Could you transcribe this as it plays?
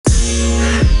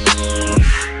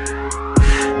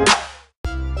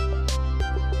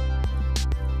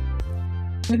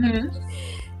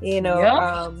You know,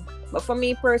 Yep. but for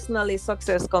me personally,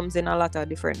 success comes in a lot of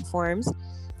different forms.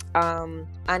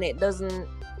 And it doesn't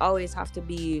always have to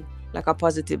be like a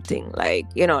positive thing, like,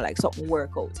 you know, like something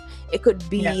work out. It could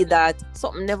Yeah. be that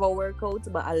something never work out,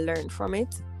 but I learned from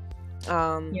it.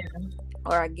 Um, Yeah.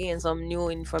 or I gain some new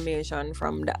information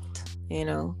from that, you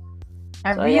know.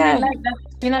 I So really yeah. like that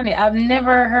spin on it. I've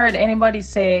never heard anybody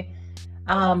say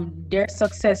their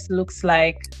success looks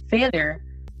like failure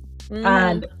Mm-hmm.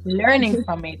 and learning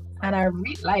from it. And I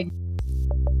really like.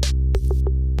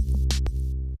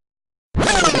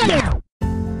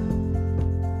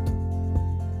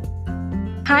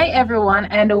 Hi, everyone,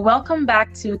 and welcome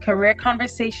back to Career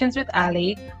Conversations with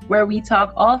Ali, where we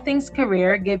talk all things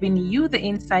career, giving you the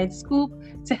inside scoop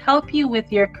to help you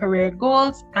with your career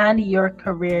goals and your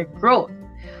career growth.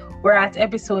 We're at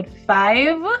episode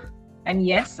 5. And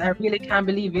yes, I really can't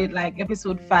believe it. Like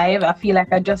episode 5, I feel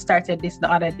like I just started this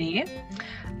the other day.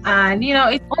 And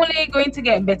it's only going to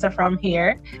get better from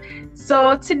here.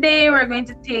 So today we're going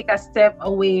to take a step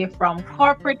away from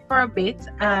corporate for a bit,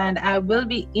 and I will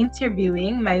be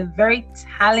interviewing my very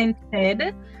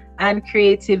talented and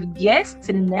creative guest,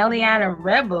 Nelliana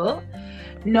Rebel.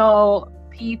 Now,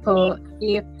 people,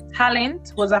 if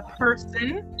talent was a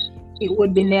person, it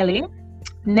would be Nelly.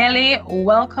 Nelly,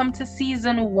 welcome to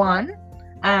season 1,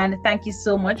 and thank you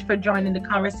so much for joining the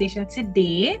conversation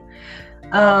today.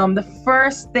 The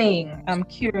first thing I'm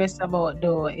curious about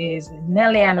though is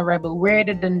Nelly and the Rebel. Where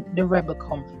did the Rebel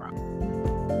come from?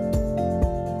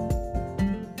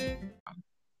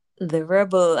 The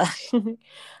Rebel.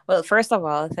 Well, first of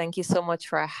all, thank you so much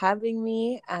for having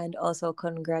me, and also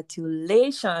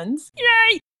congratulations.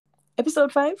 Yay!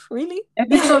 Episode 5, really? I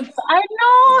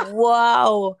know.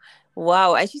 Wow.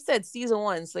 Wow. And she said season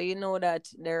 1, so you know that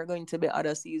there are going to be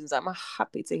other seasons. I'm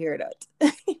happy to hear that.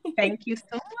 Thank you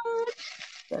so much.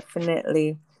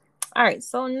 Definitely. All right.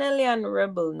 So Nelly and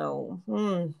Rebel now.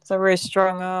 It's a very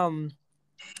strong,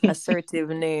 assertive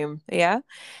name. Yeah.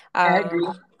 I agree.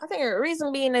 I think the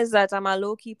reason being is that I'm a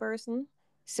low key person. Mhm.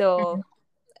 So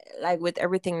like with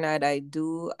everything that I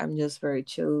do, I'm just very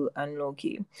chill and low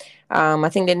key. I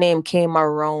think the name came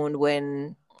around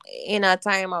when in a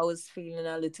time I was feeling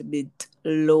a little bit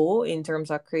low in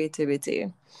terms of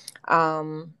creativity.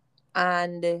 And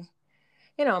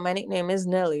my nickname is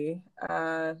Nelly.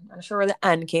 I'm sure where the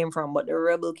Ann came from, but the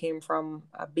Rebel came from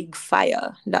a big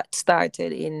fire that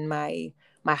started in my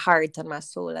heart and my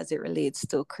soul as it relates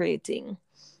to creating.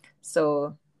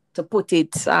 So to put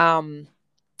it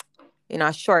in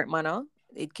a short manner,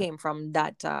 it came from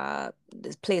that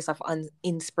this place of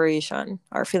inspiration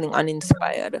or feeling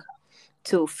uninspired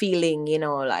to feeling,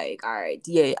 like, all right,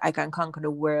 yeah, I can conquer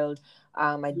the world.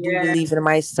 I do Yeah. believe in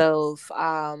myself.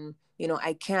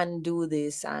 I can do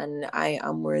this, and I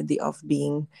am worthy of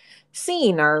being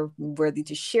seen or worthy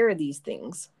to share these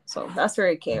things. So that's where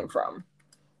it came from.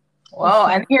 Wow.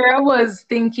 And here I was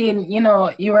thinking,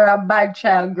 you were a bad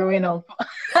child growing up.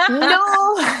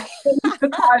 No, To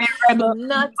call you Rebel.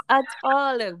 not at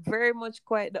all. Very much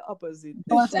quite the opposite.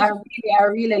 But I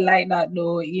really like that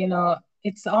though.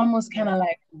 It's almost kind of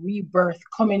like rebirth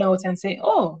coming out and say,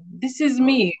 "Oh, this is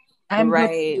me. I'm good.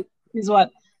 Right. This is what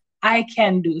I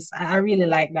can do." So I really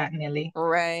like that, Nelly.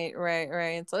 Right, right,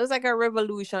 right. So it's like a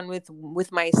revolution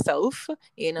with myself,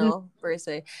 Mm. per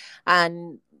se.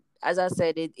 And as I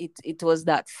said, it was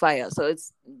that fire. So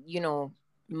it's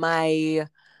my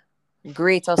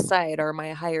greater side or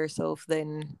my higher self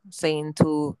then saying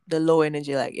to the low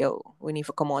energy, like, yo, we need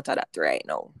to come out of that right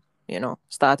now.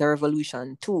 Start a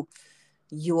revolution to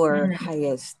your Mhm.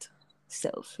 highest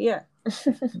self. Yeah. If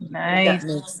that Nice.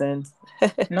 makes sense.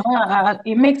 No,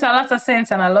 it makes a lot of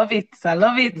sense, and I love it. I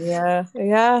love it. Yeah,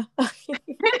 yeah.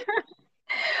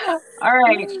 All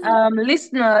right,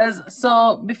 listeners.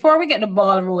 So before we get the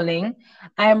ball rolling,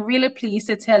 I am really pleased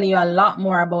to tell you a lot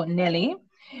more about Nelly.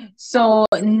 So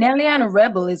Nelly and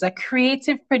Rebel is a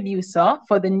creative producer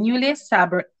for the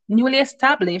newly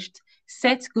established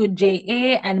Set Good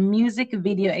JA and music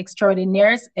video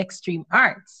extraordinaires Extreme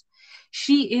Arts.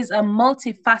 She is a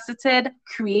multifaceted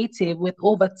creative with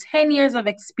over 10 years of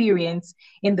experience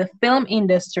in the film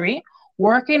industry,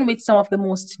 working with some of the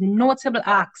most notable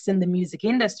acts in the music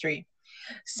industry.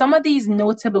 Some of these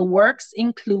notable works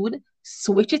include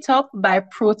Switch It Up by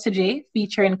Protege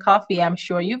featuring Coffee. I'm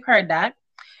sure you've heard that.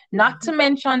 Not to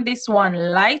mention this one,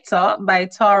 Lighter by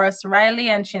Taurus Riley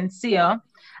and Shensia,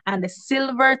 and the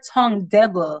Silver Tongue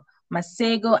Devil,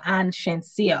 Masego and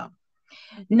Shensia.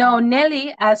 Now,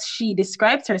 Nelly, as she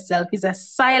describes herself, is a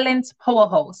silent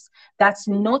powerhouse that's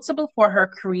notable for her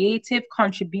creative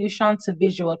contribution to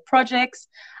visual projects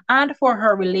and for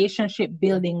her relationship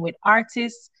building with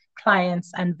artists,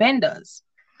 clients, and vendors.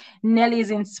 Nelly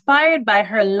is inspired by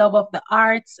her love of the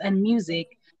arts and music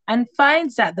and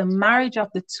finds that the marriage of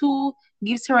the two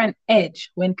gives her an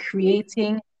edge when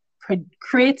creatively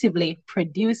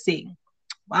producing.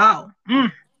 Wow.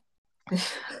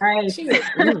 Right. Cheers.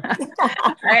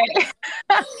 Right.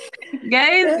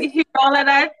 Guys, you hear all of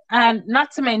that? And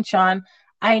not to mention,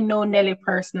 I know Nelly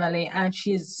personally, and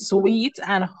she's sweet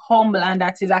and humble, and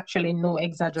that is actually no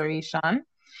exaggeration.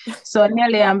 So,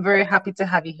 Nelly, I'm very happy to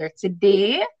have you here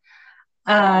today.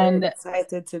 I'm very And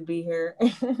excited to be here.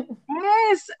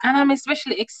 yes, and I'm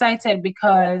especially excited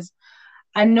because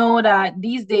I know that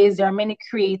these days there are many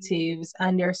creatives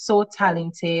and they're so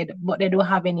talented, but they don't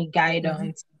have any Mhm.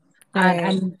 guidance. And Right.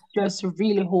 I'm just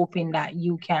really hoping that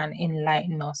you can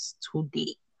enlighten us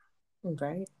today.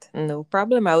 Right. No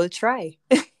problem. I will try.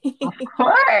 Of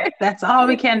course, that's all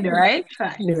we can do, right?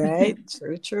 Try. Right.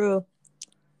 True, true.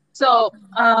 So,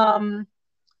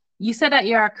 you said that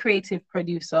you're a creative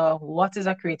producer. What is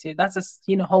a creative? That's just,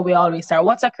 how we always start.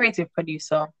 What's a creative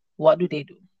producer? What do they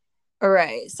do? All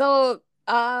right. So,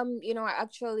 I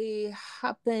actually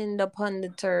happened upon the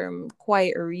term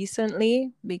quite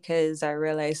recently because I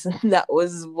realized that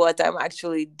was what I'm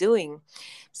actually doing.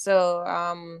 So,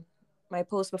 my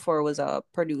post before was a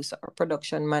producer or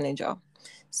production manager.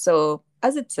 So,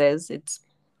 as it says, it's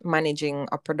managing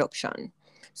a production.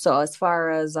 So, as far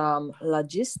as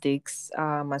logistics,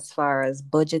 as far as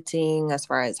budgeting, as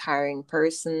far as hiring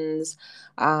persons,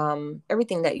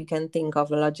 everything that you can think of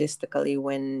logistically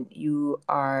when you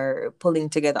are pulling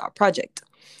together a project.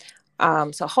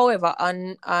 However,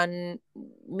 on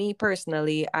me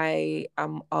personally, I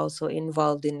am also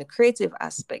involved in the creative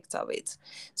aspect of it.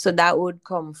 So that would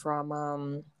come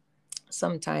from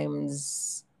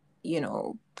sometimes,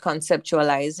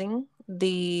 conceptualizing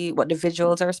the what the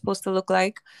visuals are supposed to look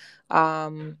like,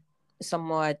 um,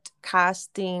 somewhat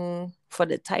casting for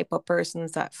the type of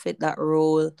persons that fit that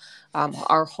role,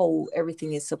 or how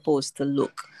everything is supposed to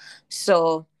look.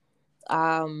 So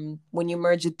when you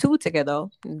merge the two together,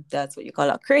 that's what you call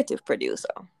a creative producer.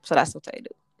 So that's what I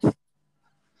do.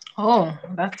 Oh,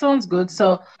 that sounds good.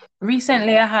 So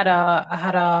recently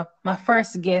my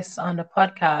first guest on the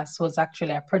podcast was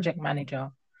actually a project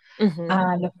manager. Mm-hmm.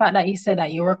 And the fact that you said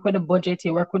that you work with a budget,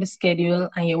 you work with a schedule,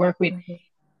 and you work with, Mm-hmm.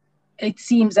 it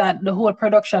seems that the whole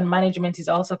production management is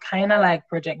also kind of like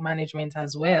project management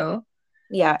as well.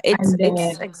 Yeah, it's And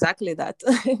it's then exactly that.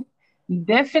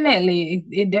 definitely,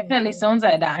 it definitely Mm-hmm. sounds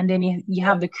like that. And then you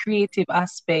have the creative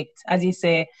aspect, as you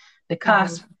say, the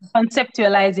cast, Mm-hmm.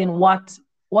 conceptualizing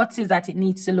what is that it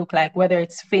needs to look like, whether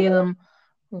it's film,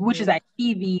 which is Mm-hmm. like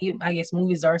TV, I guess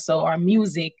movies or so, or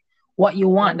music, what you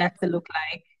want Right. that to look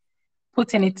like,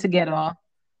 putting it together,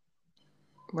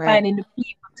 Right. finding the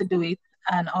people to do it,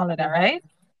 and all of that, Mm-hmm. right?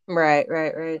 Right.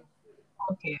 Right. Right.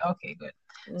 Okay, okay, good.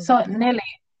 So, Mm-hmm. Nelly,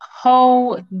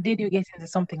 how did you get into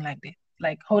something like this?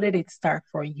 Like, how did it start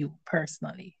for you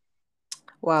personally?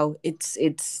 Wow, it's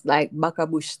like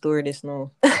Bakabush story this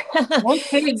no.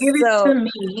 Okay, give it to So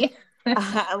me.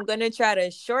 I'm gonna try to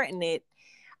shorten it.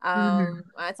 Mhm.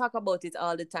 I talk about it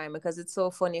all the time because it's so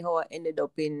funny how I ended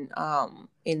up in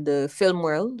the film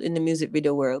world, in the music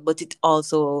video world, but it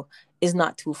also is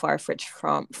not too far fetched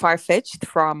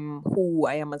from who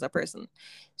I am as a person.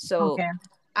 So Okay.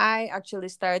 I actually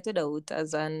started out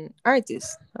as an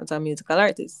artist, as a musical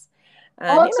artist.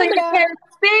 And Oh, so you that can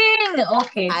sing.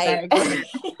 Okay, I sorry, go ahead.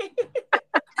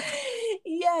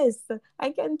 yes,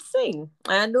 I can sing.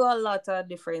 I do a lot of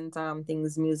different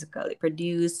things musically,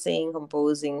 producing,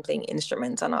 composing, playing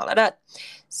instruments and all of that. Nice.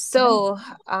 So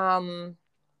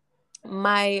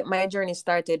my journey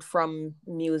started from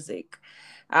music.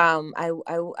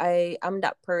 I am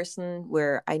that person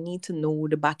where I need to know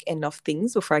the back end of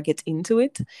things before I get into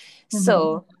it. Mhm.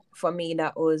 So for me,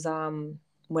 that was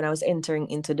when I was entering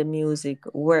into the music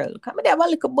world. Come there have a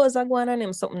little buzz going on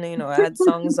him something, I had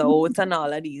songs out and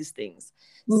all of these things.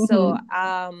 So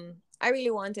Mhm. I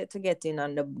really wanted to get in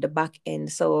on the back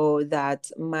end so that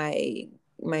my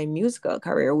musical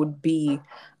career would be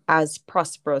as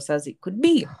prosperous as it could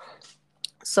be.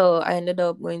 So I ended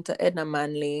up going to Edna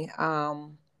Manley.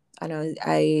 And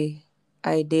I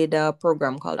did a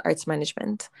program called Arts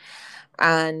Management,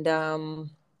 and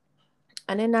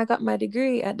then I got my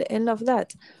degree at the end of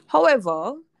that.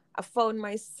 However, I found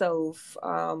myself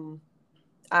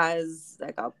as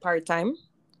like a part time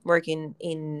working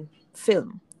in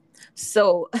film.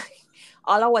 So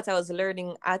all of what I was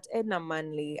learning at Edna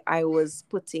Manley, I was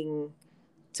putting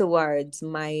towards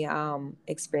my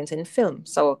experience in film.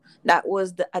 So that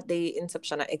was at the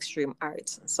inception of Extreme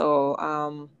Arts.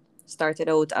 So started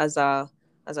out as a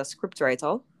script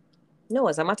writer, No,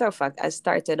 as a matter of fact, I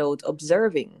started out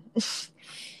observing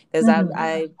because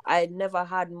Mm-hmm. I never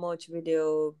had much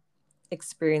video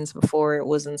experience before. It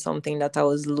wasn't something that I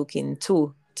was looking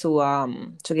to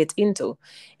get into.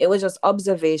 It was just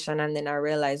observation, and then I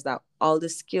realized that all the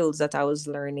skills that I was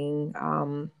learning,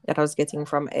 that I was getting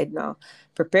from Edna,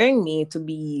 preparing me to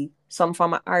be some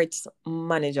form of arts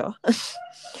manager. Mm-hmm.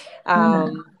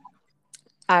 um,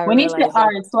 I When you say realized that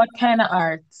arts, what kind of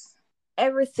arts?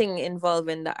 everything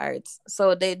involving the arts.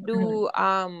 So they Mm-hmm. do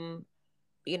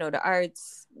the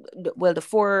arts, well, the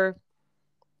four,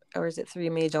 or is it three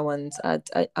major ones at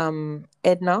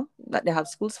Edna that they have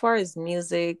schools for is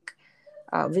music,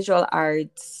 visual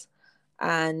arts,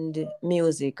 and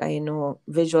music. I know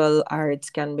visual arts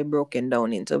can be broken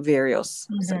down into various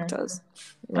Mm-hmm. sectors,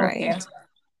 Okay. right?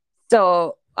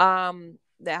 So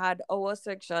they had our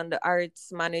section, the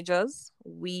arts managers.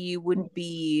 We would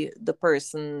be the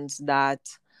persons that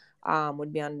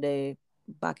would be on the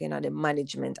back end of the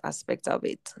management aspect of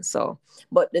it. So,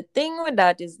 but the thing with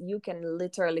that is you can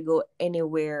literally go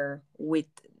anywhere with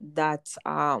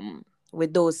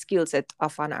those skill set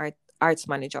of an arts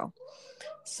manager.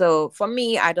 So for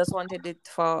me, I just wanted it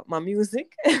for my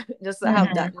music, just to have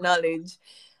Mm-hmm. that knowledge.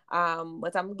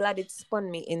 But I'm glad it spun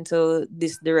me into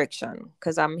this direction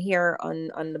because I'm here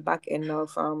on the back end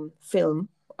of film,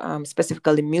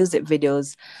 specifically music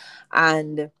videos,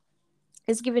 and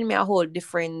it's given me a whole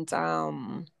different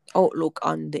outlook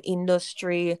on the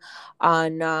industry,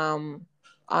 on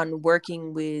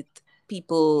working with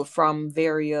people from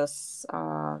various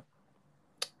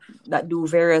that do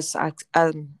various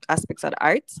aspects of the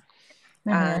arts.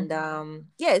 Mm-hmm. And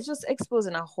yeah, it's just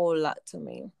exposing a whole lot to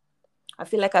me. I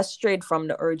feel like I strayed from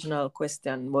the original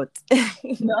question, but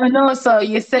No, no. So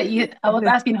you said you. I was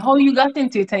asking how you got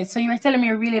into it. So you were telling me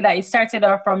really that it started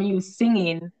off from you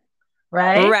singing,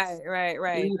 right? right.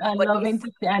 And But if loving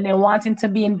to see, and then wanting to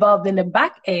be involved in the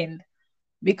back end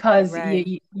because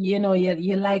right, you know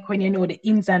you like when you know the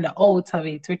ins and the outs of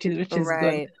it, which is good.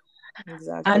 right, And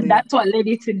exactly. that's what led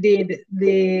you to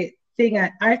the thing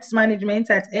at arts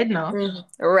management at Edna,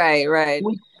 Right.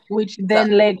 which So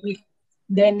then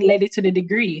led it to the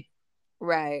degree.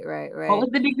 What right. was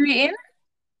the degree in?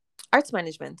 Arts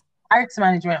management. Arts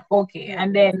management. Okay.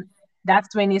 And Mhm. then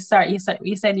that's when you said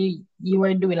you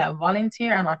were doing like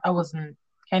volunteer or not. I wasn't.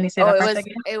 Can you say Oh, that it part was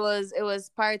again? it was it was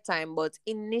part time, but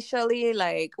initially,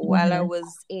 like while I Mm-hmm.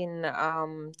 was in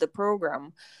the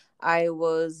program, I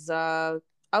was uh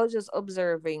I was just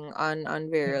observing on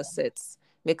various sets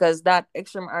because that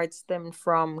extreme art stemmed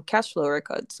from Cashflow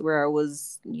Records, where I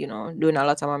was, doing a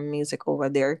lot of my music over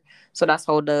there. So that's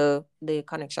how the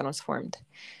connection was formed.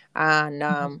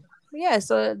 And yeah,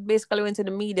 so basically went to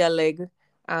the media leg,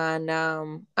 and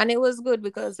it was good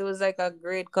because it was like a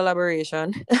great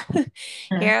collaboration.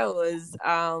 Mm-hmm. Here I was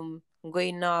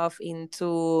going off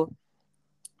into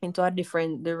a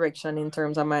different direction in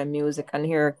terms of my music, and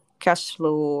here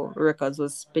Cashflow Records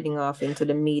was spinning off into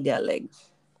the media leg,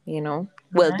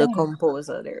 well, the Nice.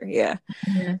 composer there, yeah.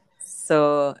 Mm-hmm.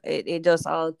 So it just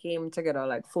all came together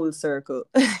like full circle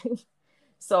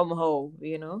somehow,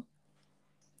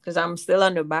 because I'm still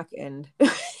on the back end.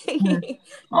 Okay.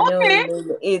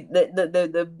 Knowing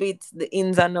the bits, the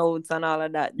ins and outs and all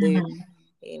of that. Mm-hmm.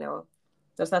 You know,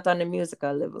 just not on the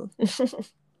musical level.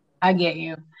 I get you.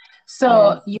 Yeah.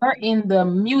 So you're in the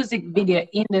music video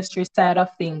industry side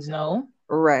of things now,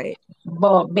 Right.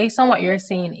 but based on what you're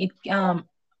saying,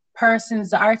 persons,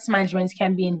 the arts management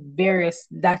can be in various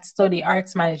that study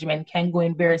arts management can go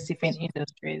in various different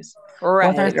industries.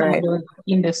 What are some of Right. those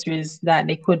industries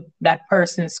that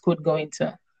persons could go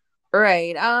into?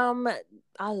 Right.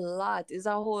 A lot is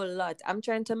a whole lot. I'm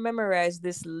trying to memorize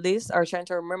this list or trying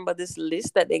to remember this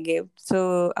list that they gave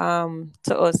to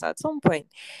us at some point,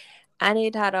 and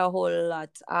it had a whole lot.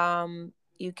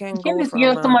 You You can can go just give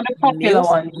from us some of the popular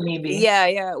music. ones, maybe.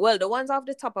 Yeah. Well, the ones off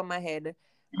the top of my head,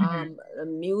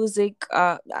 Mm-hmm. music,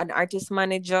 an artist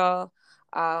manager,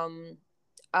 um,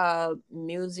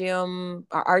 museum,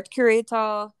 art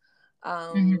curator,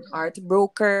 Mm-hmm. art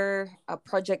broker, a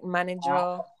project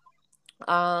manager.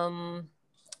 Um,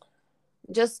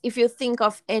 just if you think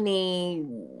of any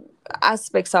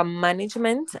aspects of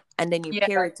management and then you Yeah,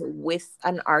 pair it with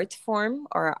an art form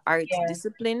or art yeah.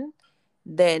 discipline,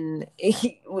 then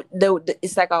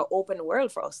it's like an open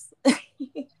world for us.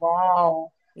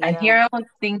 Wow. And Yeah. here I was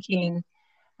thinking,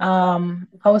 I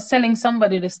was telling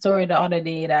somebody the story the other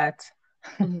day that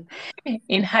Mm-hmm.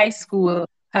 in high school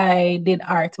I did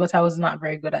art, but I was not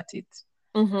very good at it.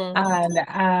 Mm-hmm.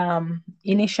 And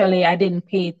initially I didn't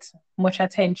pay it much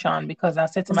attention because I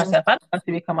said to myself, I don't want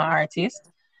to become an artist.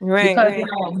 Right, because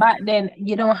right. back then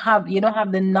you don't have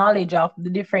the knowledge of the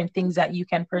different things that you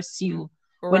can pursue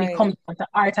when it Right. comes to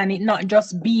art, and it not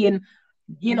just being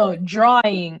Mhm.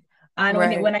 drawing. And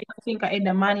Right. when I think of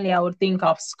Edna Manley, I would think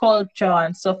of sculpture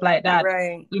and stuff like that.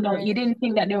 Right. You Right. didn't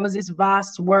think that there was this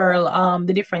vast world,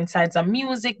 the different sides of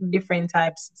music, different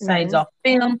types sides Mhm. of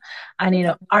film,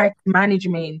 and art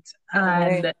management,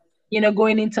 Right. and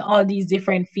going into all these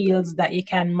different fields that you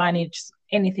can manage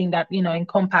anything that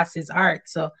encompasses art.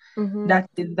 So Mhm.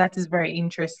 that is very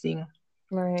interesting.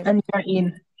 Right. And you're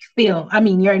in film. I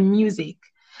mean, you're in music.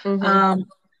 Mhm. Um,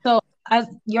 so as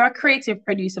you're a creative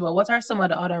producer, but what are some of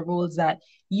the other roles that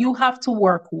you have to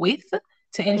work with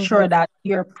to ensure Mhm. that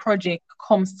your project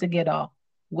comes together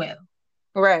well?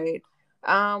 Right.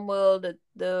 Well,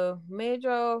 the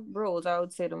major roles, I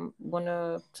would say the one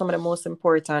of some of the most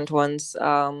important ones.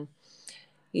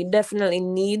 You definitely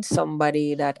need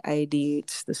somebody that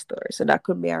ideates the story. So that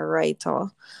could be a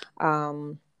writer,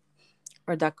 um,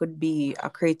 or that could be a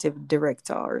creative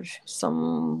director, or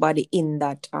somebody in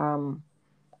that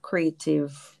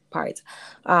creative part.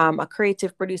 A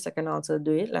creative producer can also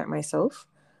do it, like myself.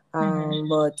 Mm-hmm.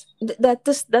 But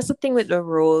that's the thing with the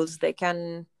roles. They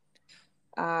can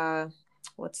uh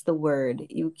what's the word?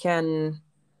 You can,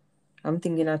 I'm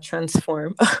thinking of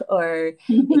transform or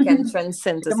it can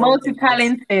transcend to The something else.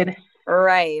 multi-talented.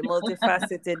 Right,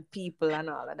 multifaceted people and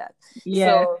all of that. Yes.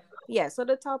 So yeah, so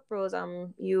the top roles,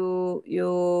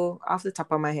 you off the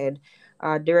top of my head,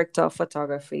 director of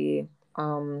photography,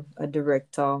 a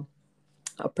director,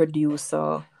 a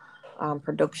producer,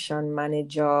 production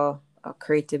manager, a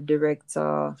creative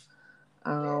director,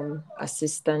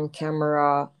 assistant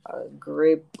camera,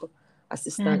 grip,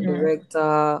 assistant Mm-hmm.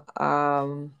 director,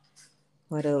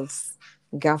 what else?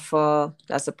 Gaffer,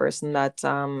 that's the person that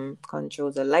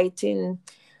controls the lighting.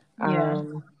 Yeah.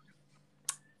 Um,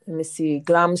 let me see,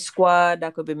 glam squad,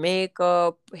 that could be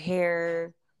makeup,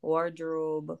 hair,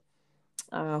 wardrobe.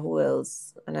 Who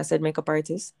else? And I said makeup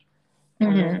artist.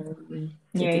 Mm-hmm.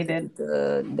 Yeah, you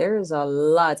did. There's a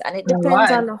lot, and it A depends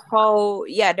lot. on how.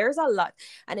 Yeah, there's a lot,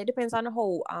 and it depends on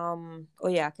how. Oh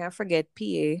yeah, I can't forget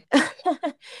PA.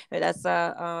 That's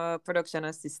a production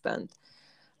assistant.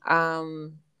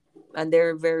 Um, and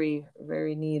they're very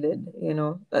very needed.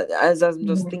 As I'm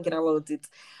just Mhm. thinking about it.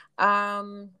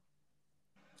 Um.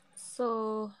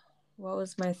 So, what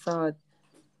was my thought?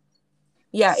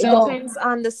 Yeah, it So depends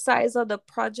on the size of the the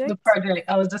project. project,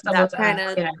 I was just about That to kind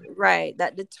ask. of, Yeah. right,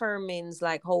 that determines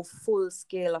like how full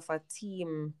scale of a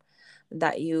team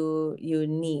that you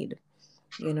need,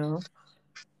 you know.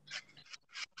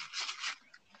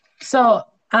 So,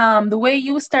 the way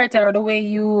you started or the way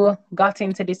you got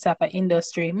into this type of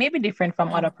industry may be different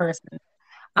from other persons.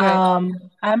 Right.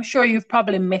 I'm sure you've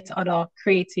probably met other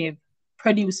creative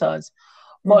producers,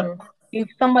 but Mm-hmm. if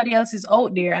somebody else is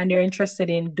out there and they're interested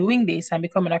in doing this and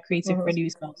becoming a creative Mm-hmm.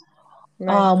 producer,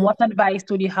 Right. what advice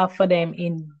would you have for them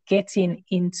in getting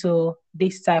into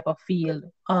this type of field?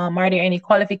 Are there any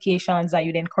qualifications that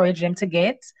you'd encourage them to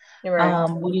get? Right.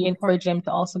 Would you encourage them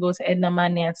to also go to Edna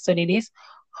Manley and study this?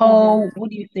 Mm-hmm. How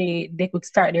would you say they could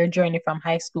start their journey from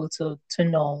high school to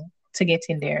know to get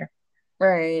in there?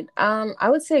 Right. I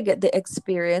would say get the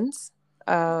experience.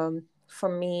 For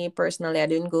me personally, I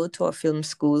didn't go to a film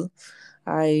school.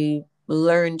 I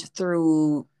learned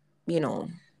through, you know,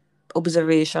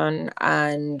 observation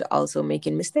and also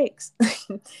making mistakes.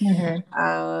 Mm-hmm.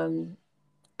 um,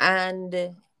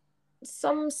 and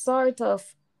some sort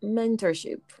of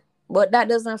mentorship. But that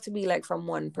doesn't have to be like from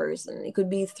one person. It could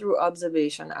be through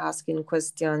observation, asking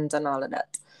questions and all of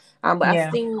that. But I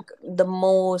Yeah. think the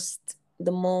most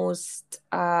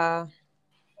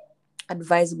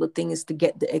advisable thing is to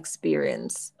get the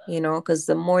experience, because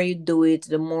the more you do it,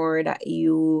 the more that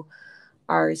you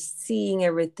are seeing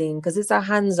everything, because it's a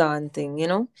hands-on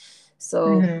thing. So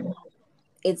Mm-hmm.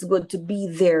 it's good to be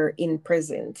there in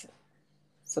present.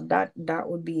 So that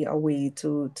would be a way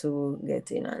to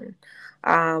get in.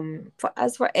 And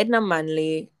as for Edna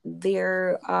Manley,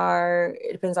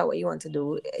 it depends on what you want to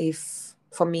do. If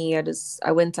for me,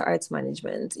 I went to arts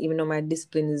management, even though my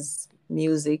discipline is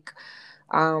music.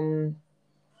 um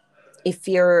if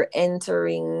you're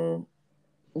entering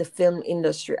the film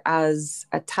industry as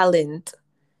a talent,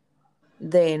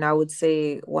 then I would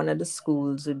say one of the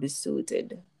schools would be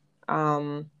suited.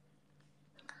 um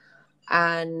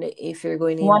and if you're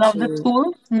going One of the into,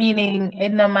 schools, meaning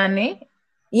Edna Manley,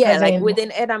 yeah, as like in, within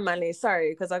Edamame,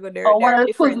 sorry, because I go there. or There one are of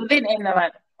the schools different. within Edna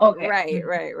Manley. Okay. Right,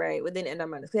 right, right. Within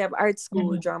Edamame, so we have art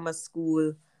school, Mm-hmm. drama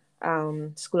school,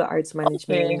 school of arts Okay.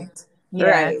 management, Yeah.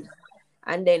 right.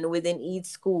 And then within each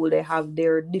school, they have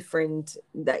their different,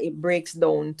 that it breaks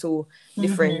down to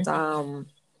different Mm-hmm.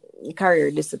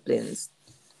 career disciplines.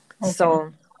 Okay.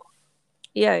 So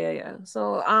yeah.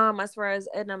 So as far as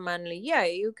Edna Manley, yeah,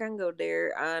 you can go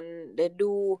there and they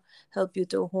do help you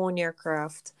to hone your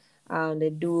craft. They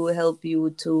do help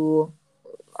you to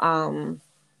um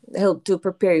help to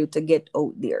prepare you to get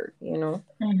out there, you know.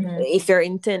 Mm-hmm. If you're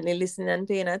intently listening and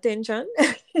paying attention,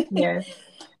 Yes.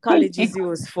 college is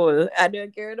useful. I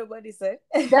don't care what nobody say.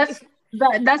 That's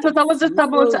that's what I was It's just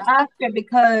about useful. to ask you,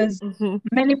 because Mm-hmm.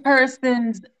 many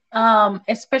persons,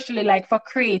 especially like for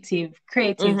creatives,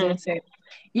 Mm-hmm. let's say,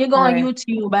 you go on Right.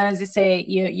 YouTube and as you say,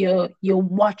 you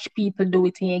watch people do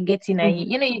it and you get in and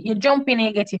Mm-hmm. you jump in and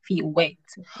you get your feet wet.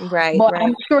 Right, But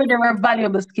I'm right. sure there were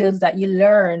valuable skills that you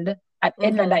learned at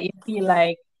Edna Mm-hmm. that you feel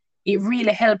like it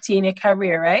really helped you in your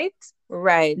career, right?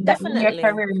 Right. That in your Definitely.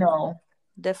 career now.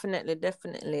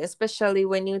 Definitely. Especially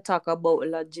when you talk about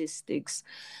logistics.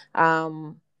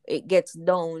 It gets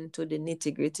down to the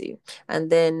nitty-gritty. And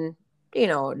then, you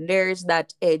know, there's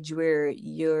that edge where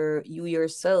you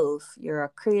yourself, you're a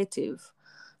creative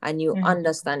and you Mm-hmm.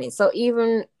 understand it. So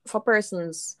even for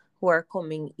persons who are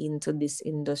coming into this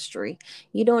industry,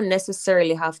 you don't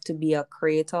necessarily have to be a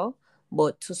creator,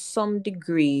 but to some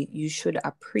degree you should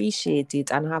appreciate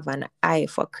it and have an eye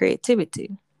for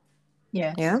creativity.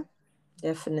 Yes. Yeah.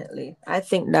 Definitely. I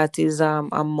think that is a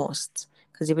must.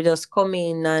 Because if you just come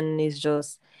in and it's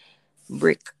just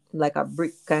brick, like a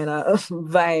brick kind of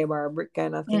vibe or a brick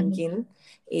kind of Mm-hmm. thinking,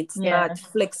 it's Yeah. not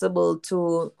flexible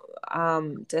to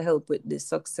help with the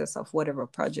success of whatever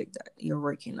project that you're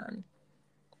working on.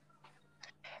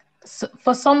 So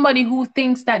for somebody who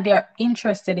thinks that they're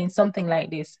interested in something like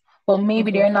this, but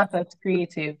maybe they're Mm-hmm. not as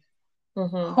creative,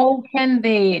 Mm-hmm. how can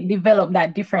they develop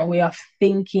that different way of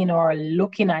thinking or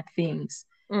looking at things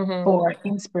Mm-hmm. for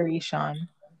inspiration?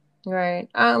 Right.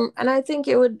 And I think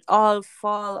it would all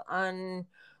fall on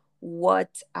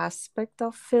what aspect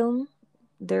of film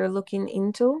they're looking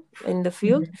into in the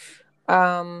field. Mhm.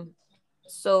 Um,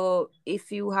 So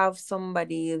if you have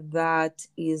somebody that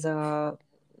is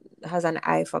has an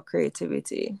eye for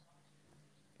creativity,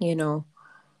 you know,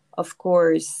 of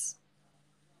course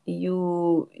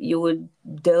you would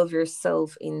delve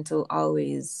yourself into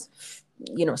always,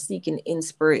 you know, seeking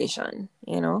inspiration,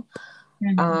 you know.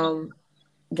 Mhm. Um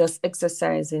just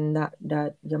exercising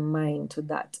that your mind to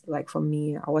that. Like for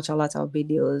me, I watch a lot of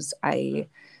videos, I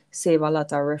save a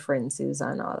lot of references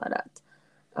and all of that.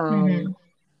 Mhm. Um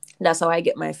That's how I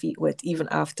get my feet wet, even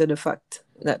after the fact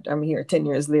that I'm here 10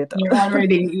 years later. You're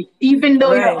already, even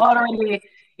though you're Right, already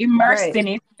immersed right, in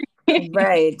it.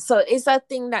 right. So it's a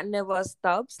thing that never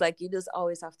stops. Like you just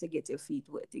always have to get your feet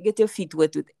wet. You get your feet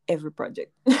wet with every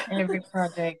project. Every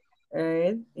project.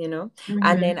 Right, you know.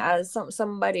 And then Mhm. as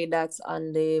somebody that's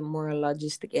on the more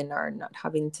logistic end or not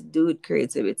having to do with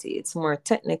creativity, it's more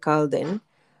technical then.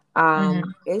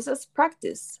 Mhm. It's just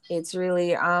practice. It's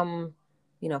really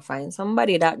you know, find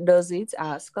somebody that does it,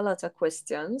 ask a lot of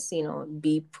questions, you know,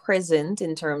 be present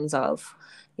in terms of,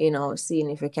 you know, seeing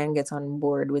if you can get on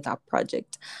board with a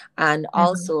project. And Mhm.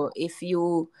 also if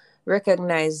you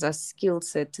recognize a skill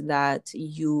set that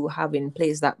you have in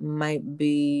place that might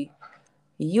be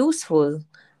useful,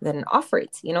 then offer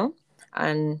it, you know,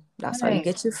 and that's how you Right.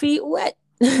 get your feet wet.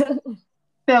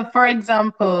 So, for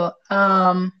example,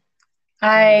 Mm-hmm.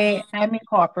 I'm in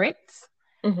corporate.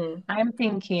 Mm-hmm. I'm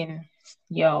thinking,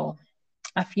 yo,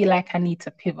 I feel like I need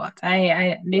to pivot.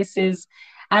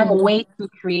 I'm Mm-hmm. way too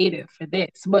creative for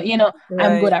this. But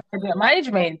I'm good Right. at project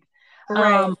management.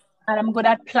 Right. And I'm good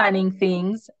at planning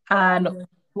things and Mhm.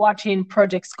 watching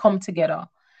projects come together.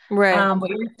 Right. But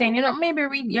you're saying,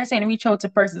 you're saying reach out to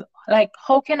persons. Like,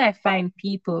 how can I find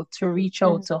people to reach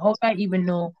out Mhm. to? How can I even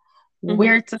know Mhm.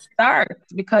 where to start?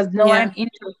 Because now I'm Yeah.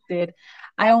 interested.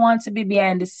 I want to be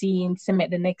behind the scenes to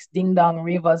make the next Ding Dong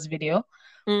Rivers video.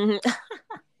 Mhm.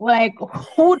 Like,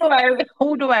 who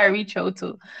do I reach out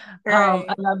to? Right.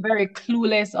 And I'm very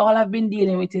clueless. All I've been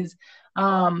dealing with is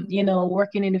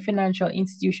working in the financial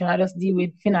institution. I just deal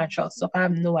with financial stuff. I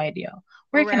have no idea.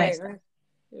 Where can I Right. start? Right.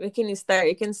 We can start.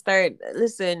 You can start.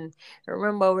 Listen,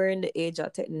 remember we're in the age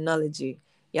of technology.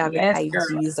 You have your Yes, girl.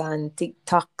 IGs and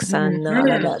TikToks and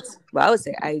all of Mhm. that. Well, I would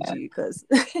say IG because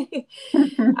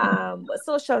but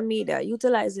social media,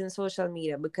 utilizing social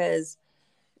media because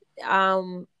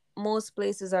um most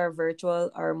places are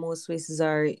virtual or most places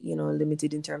are, you know,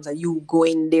 limited in terms of you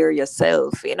going there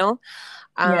yourself, you know.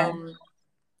 Yeah. Um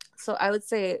so I would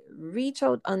say reach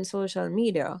out on social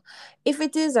media. If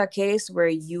it is a case where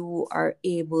you are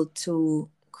able to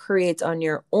create on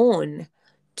your own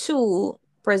to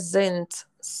present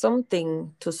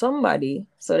something to somebody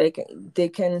so they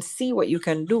can see what you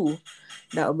can do,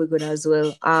 that would be good as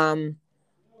well.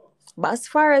 But as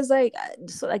far as like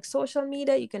like social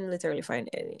media, you can literally find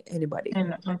anybody.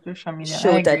 And on social media, I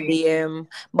Shoot a agree. DM.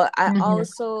 But I Hmm.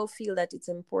 also feel that it's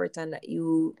important that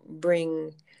you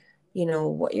bring,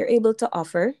 what you're able to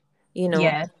offer, you know,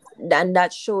 Yes, and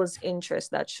that shows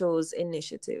interest, that shows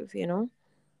initiative.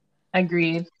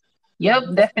 agreed. Yep,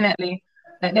 Mhm. definitely.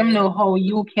 Let them Right. know how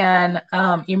you can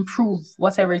improve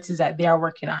whatever it is that they are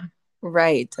working on.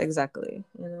 Right, exactly.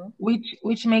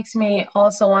 Which makes me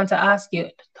also want to ask you,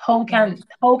 how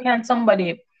can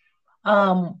somebody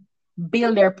um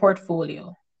build their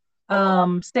portfolio?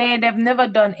 Say they've never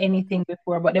done anything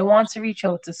before, but they want to reach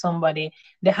out to somebody.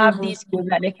 They have Mm-hmm. these skills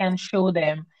that they can show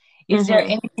them. Is there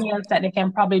Mm-hmm. anything else that they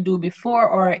can probably do before,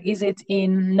 or is it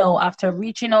in no, after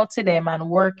reaching out to them and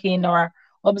working or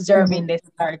observing, Mm-hmm. they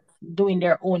start doing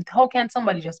their own? How can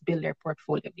somebody just build their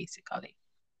portfolio basically?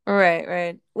 Right,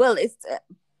 right. Well, it's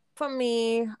for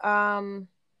me.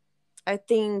 I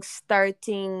think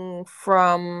starting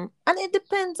from, and it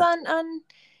depends on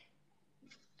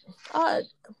uh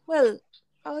well,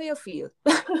 how you feel.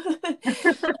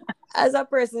 As a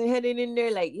person heading in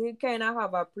there, like you kind of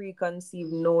have a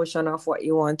preconceived notion of what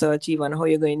you want to achieve and how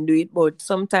you're going to do it. But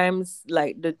sometimes,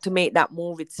 like to make that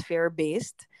move, it's fear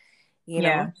based. You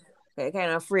Yeah. know, I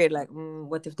kind of afraid, like,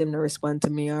 what if them not respond to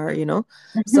me, or.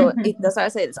 So that's why I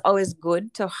said it's always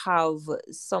good to have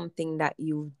something that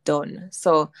you've done.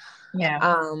 So, Yeah.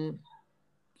 um,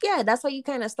 yeah, that's how you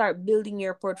kind of start building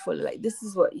your portfolio. Like, this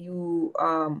is what you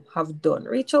have done.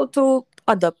 Reach out to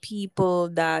other people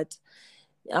that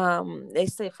they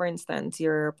say, for instance,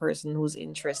 you're a person who's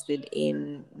interested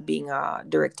in being a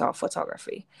director of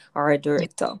photography or a Yeah.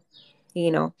 director.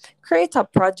 Create a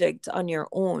project on your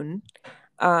own.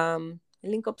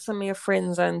 Link up some of your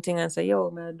friends and thing and say, yo,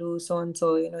 may I do so and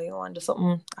so, you want to do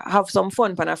something, have some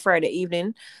fun on a Friday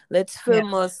evening. Let's Yeah.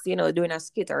 film us, doing a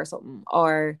skit or something.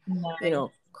 Or, Nice.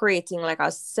 creating like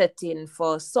a setting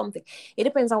for something. It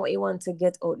depends on what you want to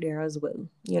get out there as well.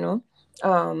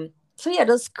 So yeah,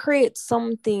 just create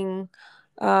something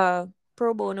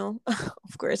pro bono,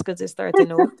 of course, because it's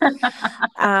starting out.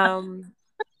 Um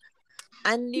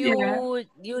and Yeah.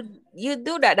 you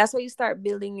do that. That's why you start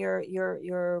building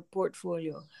your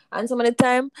portfolio. And some of the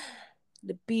time,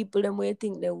 the people them way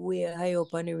think they're way high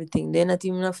up and everything, they're not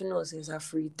even have to know, so it's a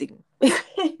free thing. you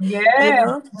Yeah.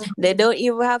 know they don't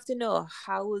even have to know.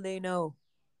 How will they know?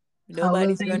 How will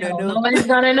Nobody's they gonna know? know. Nobody's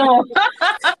gonna know.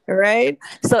 Right.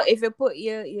 So if you put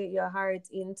your heart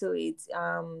into it,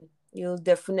 you'll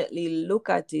definitely look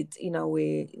at it in a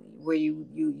way where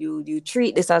you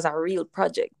treat this as a real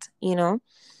project.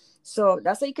 So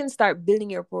that's how you can start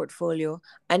building your portfolio,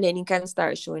 and then you can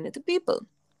start showing it to people.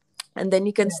 And then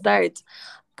you can start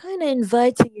kind of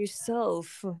inviting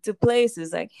yourself to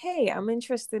places like, hey, I'm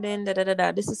interested in da da da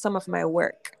da. This is some of my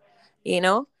work.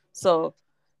 So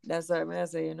that's why I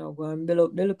say, go and build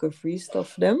up the little free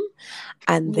stuff them.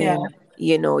 And Yeah. then,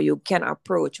 you can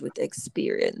approach with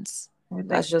experience. With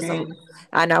That's just some, experience.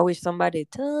 and I wish somebody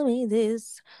tell me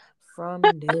this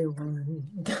from day one.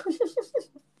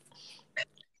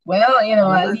 Well, at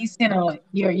Yeah. least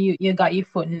you got your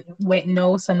foot wet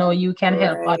now, so now you can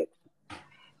help us Right.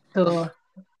 to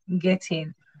get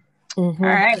in. All Mm-hmm.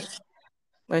 right.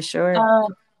 For sure.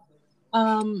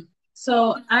 Um,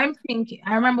 so I'm thinking,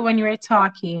 I remember when you were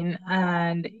talking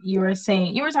and you were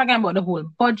talking about the whole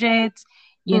budget,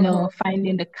 Mm-hmm.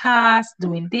 finding the cast,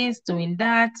 doing this, doing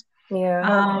that. Yeah.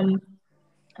 Um,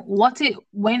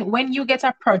 when you get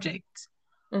a project,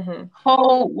 Mm-hmm.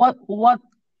 how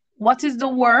what is the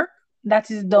work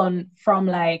that is done from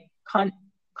like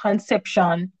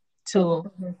conception to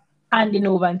Mm-hmm. handing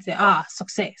over and say,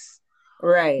 success?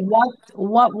 Right. What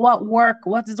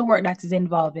is the work that is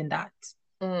involved in that?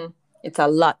 It's a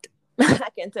lot. I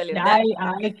can tell you that.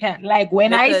 I can, like,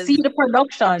 when I see Because, the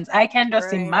productions, I can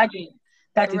just right, imagine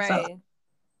that it's a lot. right.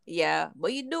 Yeah.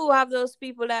 But you do have those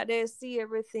people that they see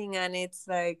everything and it's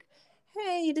like,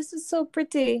 hey, this is so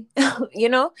pretty. you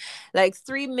know? Like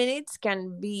 3 minutes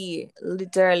can be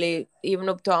literally even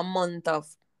up to a month of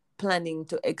planning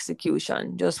to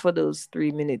execution just for those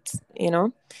 3 minutes.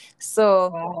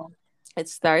 So Wow. it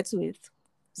starts with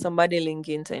somebody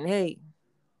linking saying, hey,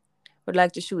 would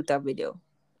like to shoot a video.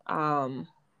 Um,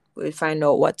 we find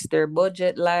out what's their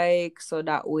budget like, so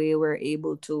that way we're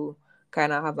able to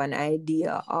kind of have an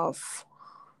idea of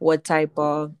what type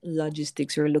of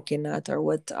logistics we're looking at, or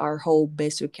what or how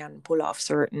best we can pull off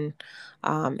certain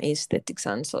aesthetics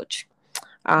and such.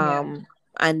 Yeah.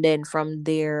 And then from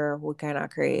there we can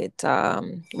create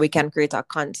a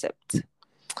concept.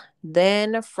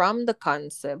 Then from the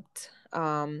concept,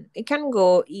 it can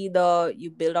go either you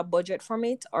build a budget from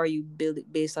it or you build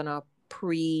it based on a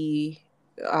pre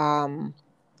um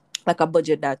like a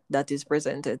budget that is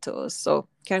presented to us. So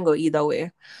can go either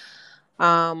way.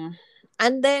 Um,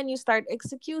 and then you start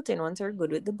executing once you're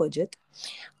good with the budget,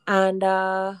 and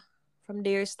from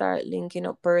there start linking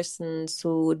up persons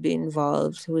who would be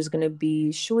involved, who's gonna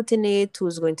be shooting it,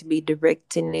 who's going to be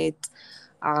directing it.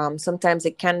 Sometimes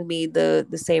it can be the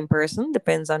same person,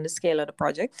 depends on the scale of the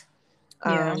project.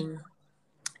 Yeah.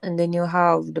 And then you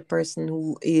have the person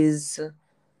who is,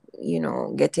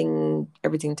 getting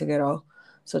everything together,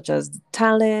 such as the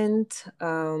talent,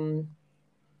 and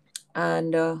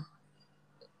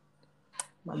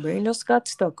my brain just got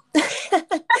stuck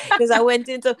because I went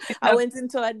into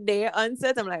a day on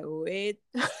set. I'm like, wait.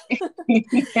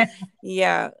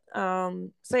 Yeah.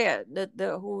 So yeah,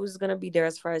 the who's gonna be there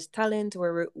as far as talent,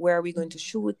 where are we going to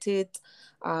shoot it?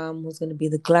 Who's gonna be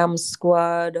the glam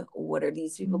squad? What are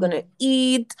these people gonna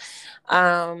eat?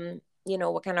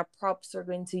 What kind of props we're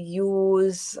going to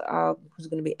use? Who's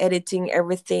gonna be editing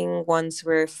everything once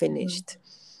we're finished?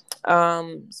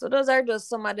 So those are just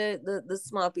some of the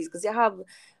small pieces, because you have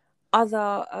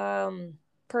other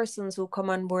persons who come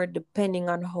on board depending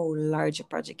on how large a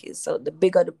project is. So the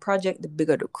bigger the project, the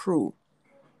bigger the crew,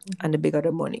 and the bigger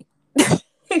the money. Well,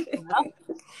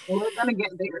 we're gonna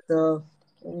get there. So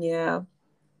yeah.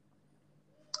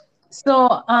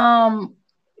 So,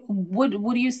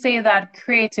 would you say that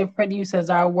creative producers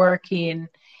are working?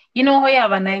 You know how you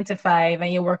have a 9 to 5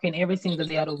 and you're working every single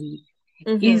day of the week.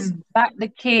 Mm-hmm. Is that the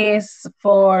case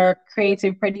for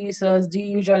creative producers? Do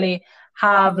you usually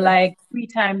have Mm-hmm. like free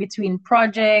time between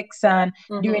projects, and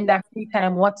Mm-hmm. during that free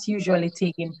time, what's usually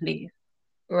taking place?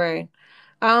 Right.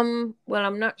 Well,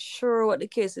 I'm not sure what the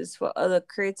case is for other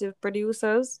creative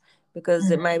producers, because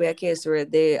it might be a case where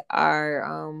they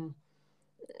are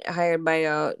hired by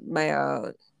a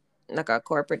like a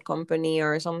corporate company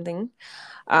or something.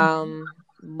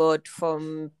 But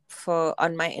for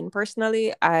on my end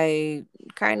personally, I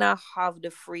kind of have the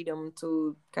freedom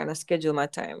to kind of schedule my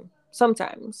time.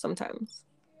 Sometimes.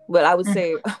 Well, I would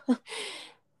say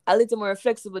a little more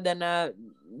flexible than a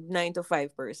 9 to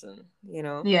 5 person.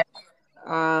 Yeah.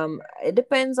 It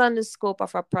depends on the scope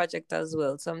of a project as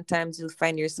well. Sometimes you'll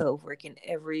find yourself working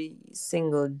every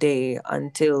single day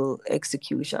until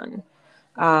execution.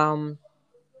 Um,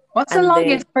 What's the and then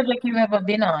longest project you've ever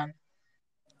been on?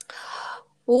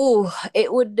 Oh,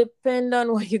 it would depend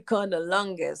on what you call the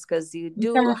longest, because you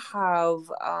do have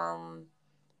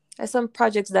some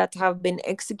projects that have been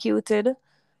executed,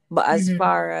 but as Mm-hmm.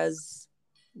 far as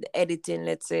the editing,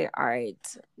 let's say, all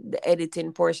right, the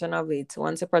editing portion of it,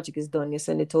 once the project is done, you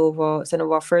send over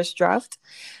a first draft,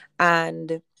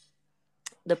 and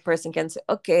the person can say,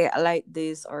 okay, I like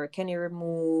this, or can you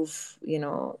remove,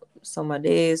 some of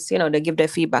this, they give their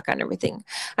feedback and everything.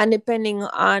 And depending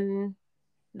on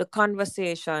the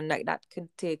conversation, like, that could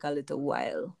take a little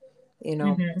while.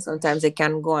 Mm-hmm. Sometimes it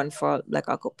can go on for like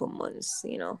a couple months.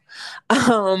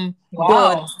 But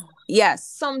Wow. yes,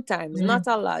 sometimes, Mm-hmm. not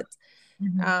a lot.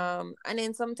 Mm-hmm. And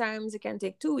then sometimes it can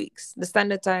take 2 weeks. The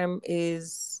standard time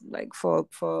is like for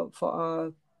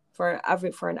an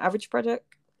average project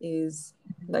is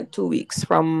like 2 weeks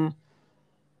from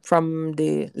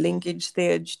the linkage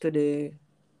stage to the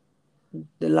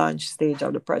launch stage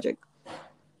of the project.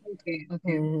 Okay.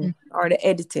 Okay. Or the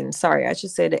editing. Sorry, I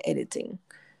should say the editing.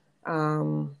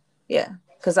 Yeah,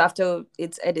 because after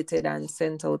it's edited and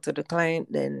sent out to the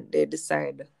client, then they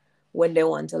decide when they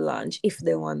want to launch, if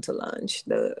they want to launch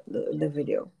the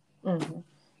video. I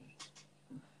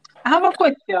have a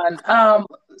question.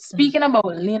 Speaking about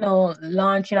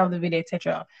launching of the video,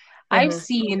 etc. I've Mm-hmm.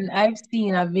 seen I've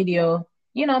seen a video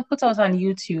put out on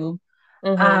YouTube,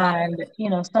 Mm-hmm.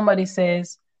 and somebody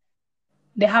says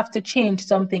they have to change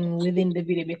something within the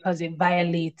video because it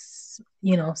violates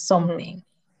Mm-hmm. something.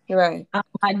 Right.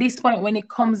 At this point, when it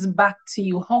comes back to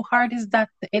you, how hard is that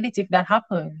to edit if that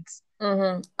happens?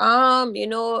 Mm-hmm.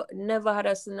 Never had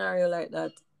a scenario like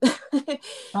that.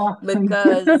 Oh.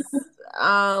 Because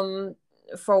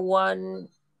for one,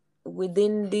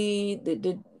 within the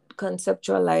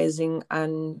conceptualizing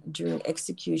and during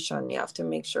execution, you have to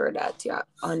make sure that you're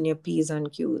on your P's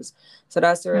and Q's. So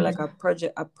that's where, like, a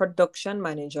production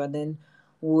manager then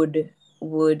would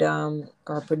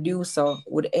or producer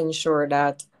would ensure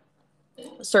that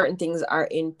certain things are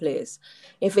in place.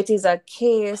 If it is a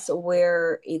case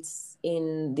where it's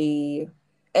in the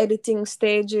editing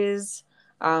stages,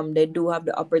 they do have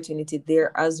the opportunity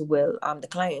there as well. The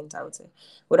client, I would say,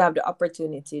 would have the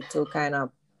opportunity to kind of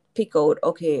pick out,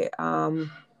 okay,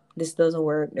 this doesn't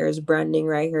work. There's branding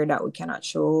right here that we cannot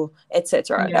show,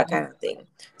 etc. Yeah. That kind of thing.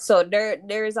 So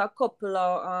there is a couple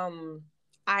of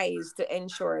eyes to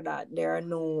ensure that there are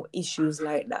no issues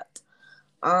like that.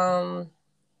 Um,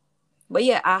 But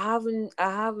yeah, I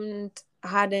haven't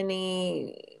had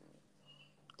any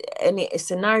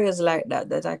scenarios like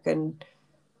that I can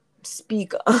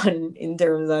speak on in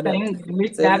terms of that.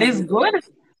 Which So that is good.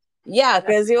 yeah, That's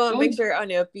because you want to make good. sure you're on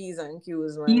your P's and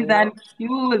Q's, man. P's You and know,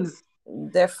 Q's.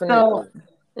 definitely.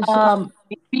 So,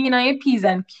 being on your P's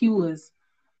and Q's,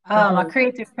 a Mhm.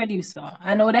 creative producer,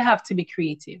 I know they have to be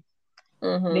creative.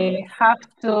 Mhm. They have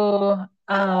to,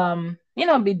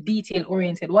 be detail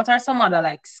oriented. What are some other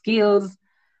like skills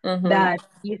Mhm. that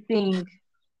you think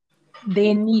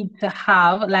they need to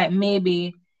have? Like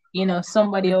maybe,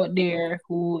 somebody out there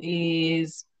who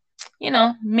is,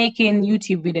 making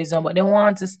YouTube videos on, but they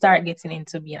want to start getting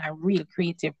into being a real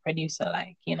creative producer,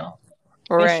 like, Right.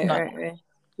 professional. Right. Right.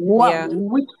 What Yeah.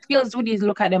 which skills would you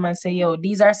look at them and say, yo,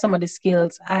 these are some of the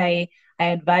skills I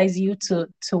advise you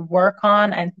to work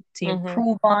on and to Mhm.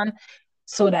 improve on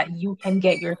so that you can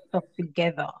get your stuff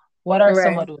together? What are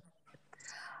some Right. of those?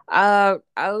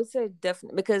 I would say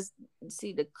definitely because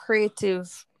see, the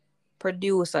creative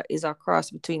producer is a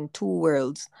cross between two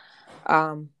worlds,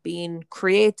 being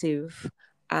creative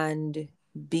and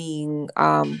being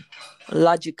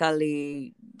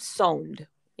logically sound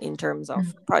in terms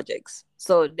of projects.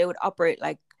 So they would operate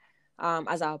like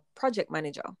as a project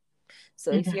manager.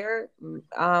 So if Mm-hmm. you're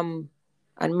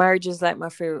and marriage is like my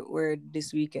favorite word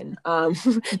this weekend.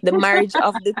 The marriage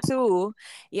of the two,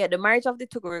 yeah, the marriage of the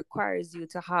two requires you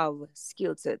to have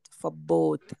skill set for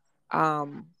both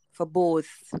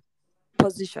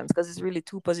positions, because it's really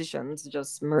two positions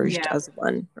just merged Yeah. as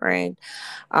one, right?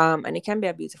 And it can be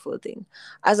a beautiful thing.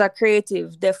 As a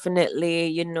creative, definitely,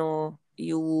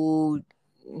 you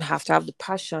have to have the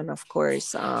passion, of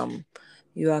course.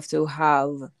 You have to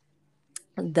have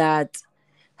that.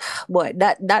 But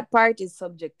that part is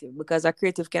subjective, because a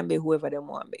creative can be whoever they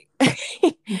want to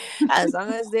be, as long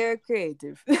as they're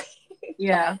creative.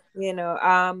 Yeah. you know,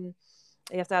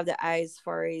 you have to have the eyes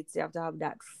for it. You have to have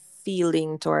that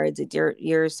feeling towards it.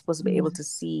 You're supposed to be able Mhm. to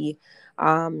see.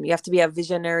 You have to be a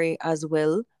visionary as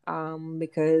well.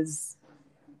 Because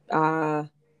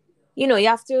you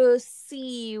have to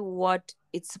see what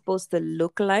it's supposed to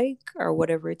look like, or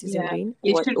whatever it is you're Yeah. doing.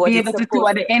 You should What be it's able to see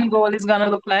what supposed the to. end goal is gonna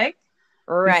look like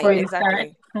Right, before you start.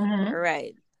 exactly. Mm-hmm.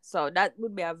 Right. So that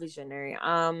would be a visionary.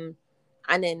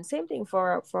 And then same thing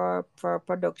for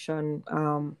production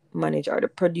manager, or the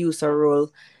producer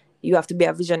role. You have to be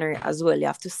a visionary as well. You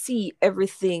have to see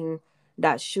everything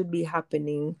that should be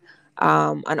happening,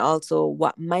 and also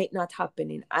what might not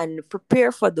happening, and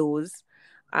prepare for those,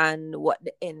 and what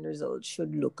the end result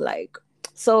should look like.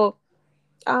 So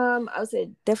I would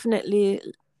say definitely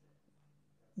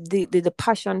the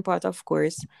passion part, of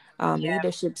course, Yeah.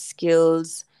 leadership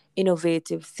skills,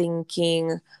 innovative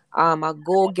thinking, a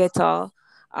go-getter,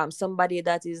 somebody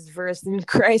that is versed in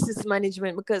crisis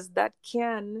management, because that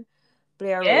can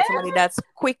play a role. Yeah. Somebody that's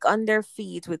quick on their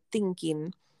feet with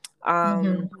thinking. Mm-hmm.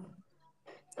 um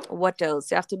what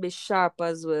else? You have to be sharp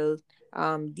as well,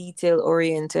 detail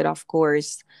oriented, of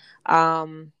course.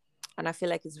 And I feel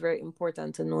like it's very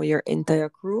important to know your entire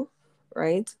crew,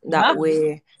 right? Yeah. That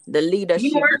way the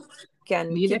leadership Teamwork. can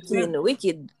kick Leadership. in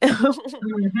wicked.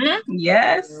 Mm-hmm.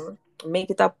 Yes.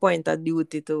 Make it a point of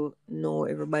duty to know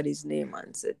everybody's name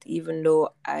and set, even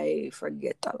though I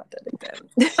forget a lot of the time.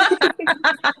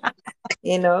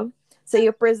 you know so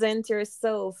you present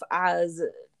yourself as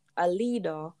a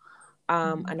leader,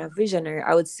 and a visionary,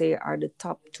 I would say, are the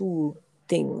top two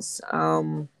things.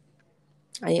 And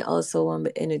you also want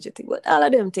to be energetic, but all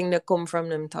of them things that come from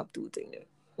them top two things.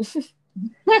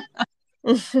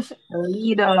 A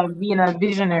leader, being a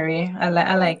visionary. I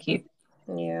like it.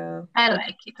 Yeah. I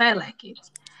like it. I like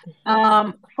it.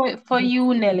 For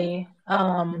you, Nelly,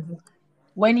 Mhm.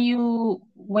 when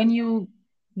you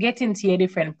get into your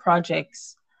different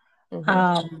projects, Mhm.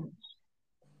 um,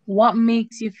 what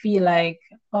makes you feel like,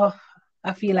 oh,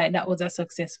 I feel like that was a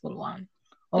successful one,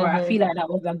 or I Mhm. feel like that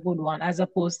was a good one, as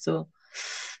opposed to,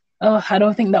 oh, I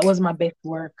don't think that was my best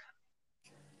work.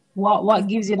 What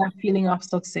gives you that feeling of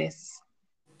success?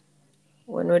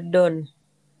 When we're done.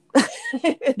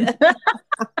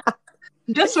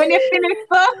 Just when you finish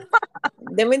stuff?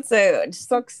 Let me say,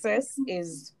 success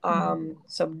is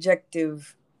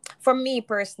subjective. For me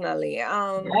personally,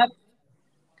 Yep.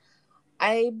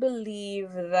 I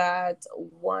believe that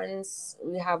once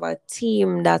we have a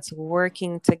team that's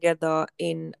working together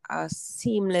in a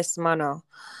seamless manner,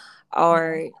 Yeah.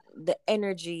 or the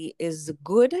energy is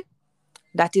good,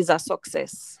 that is a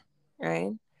success,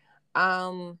 right?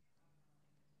 Um,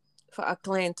 for a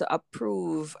client to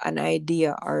approve an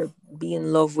idea or be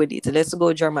in love with it, let's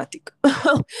go dramatic.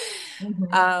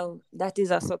 Mhm. That is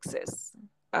a success.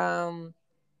 Um,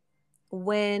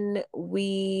 when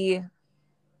we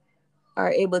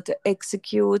are able to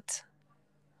execute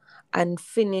and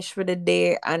finish for the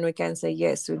day, and we can say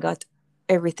yes, we got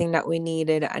everything that we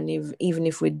needed, and even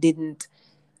if we didn't,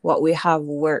 what we have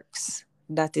works,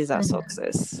 that is a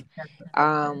success.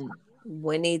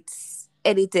 When it's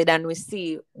edited and we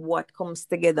see what comes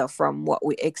together from what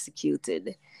we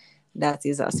executed, that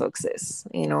is a success,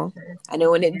 And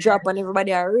then when it drop and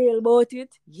everybody are real about it,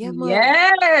 yeah, man.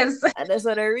 Yes. And that's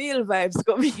where the real vibes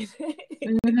come in.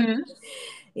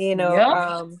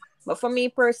 Yep. But for me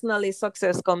personally,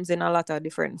 success comes in a lot of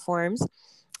different forms.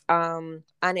 And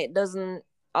it doesn't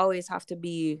always have to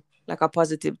be like a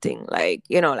positive thing, like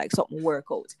like something work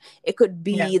out. It could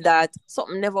be that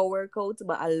something never work out,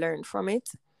 but I learned from it.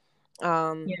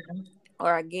 Or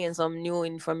I gained some new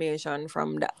information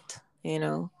from that, I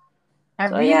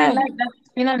So really yeah. like that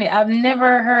spin on it. I've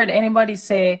never heard anybody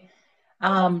say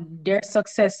their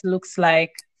success looks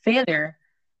like failure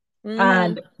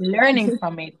and learning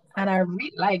from it. And I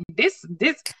really like this.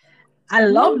 I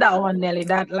love that one, Nelly.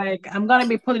 That like I'm gonna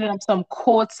be putting up some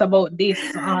quotes about this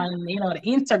on the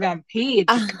Instagram page.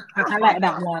 I like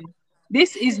that one.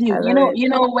 This is new. I love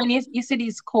it. When you see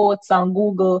these quotes on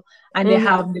Google and they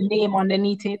have the name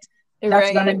underneath it, that's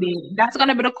Right. gonna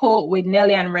be the quote with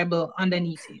Nelly and Rebel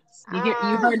underneath it.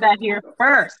 You heard that here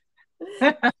first.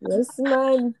 Yes,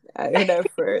 man. I heard that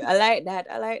first. I like that.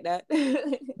 I like that.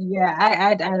 Yeah,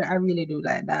 I really do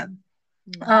like that.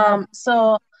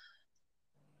 So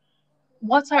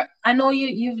I know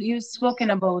you've spoken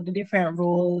about the different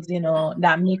roles,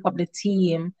 that make up the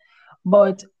team,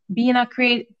 but being a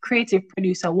creative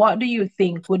producer, what do you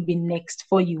think would be next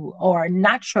for you or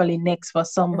naturally next for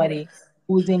somebody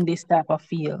who's in this type of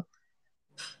field?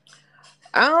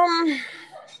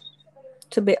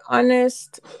 To be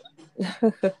honest,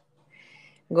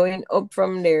 going up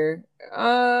from there,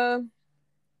 I'm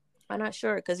not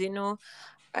sure because I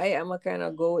am a kind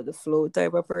of go with the flow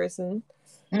type of person,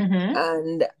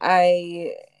 and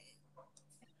I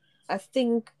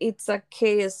think it's a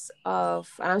case of,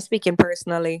 and I'm speaking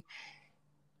personally,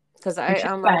 because Which is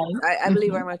fine. I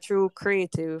believe I'm a true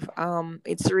creative.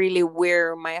 It's really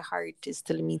where my heart is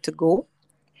telling me to go.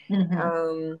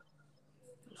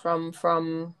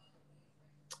 From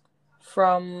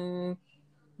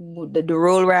the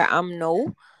role where I am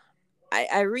now.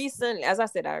 I recently, as I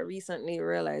said, I recently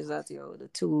realized that the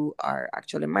two are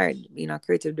actually married, being a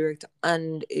creative director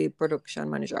and a production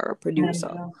manager or a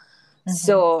producer.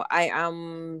 So I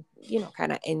am,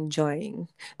 kind of enjoying.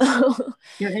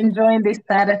 You're enjoying this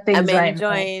side of I'm things right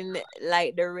now. enjoying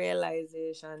like the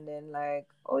realization, then like,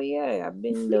 oh yeah, I've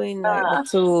been doing like the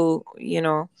two,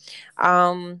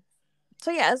 So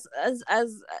yeah,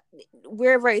 as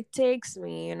wherever it takes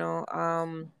me,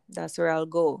 that's where I'll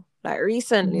go. Like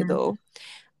recently though,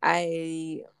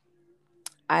 I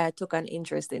took an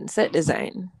interest in set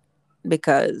design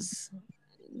because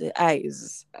the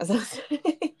eyes, as I say.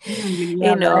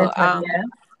 Yeah, yeah.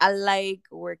 I like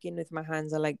working with my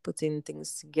hands. I like putting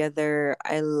things together.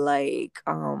 I like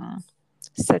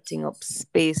setting up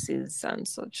spaces and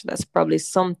such. That's probably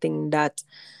something that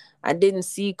I didn't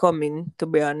see coming, to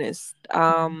be honest.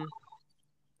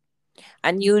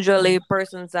 And usually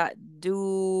persons that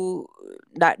do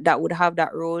that would have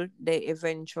that role, they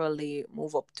eventually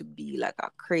move up to be like a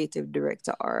creative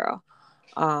director or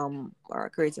a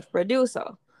creative producer.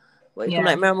 But it come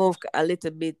like me move a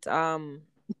little bit from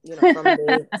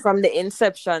the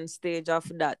inception stage of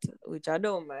that, which I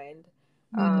don't mind.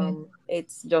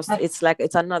 It's just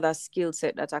it's another skill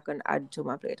set that I can add to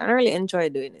my plate, and I really enjoy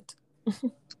doing it.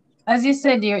 As you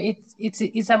said,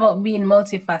 it's about being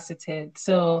multifaceted.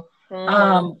 So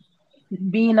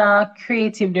being a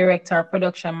creative director,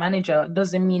 production manager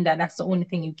doesn't mean that that's the only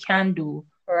thing you can do.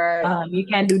 Right. You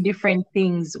can do different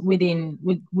things within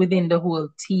the whole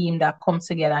team that comes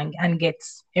together and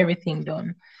gets everything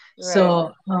done. Right.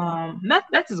 So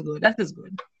that is good. That is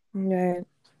good. Right.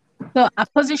 So a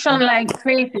position like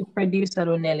creative producer,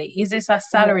 Nelly, is this a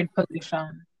salaried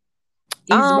position?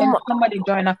 Is when somebody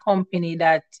join a company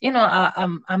that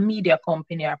a media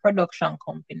company or a production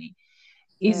company,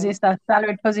 is this a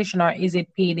salaried position or is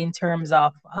it paid in terms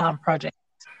of project?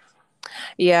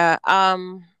 Yeah.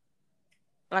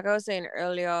 Like I was saying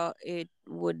earlier, it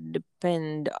would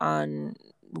depend on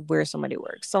where somebody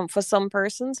works. For some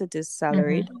persons it is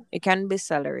salaried. It can be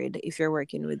salaried if you're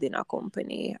working within a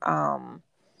company. Or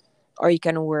you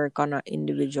can work on an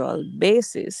individual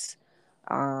basis.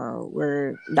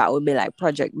 Where that would be like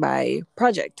project by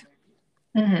project.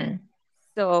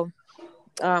 So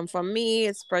for me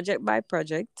it's project by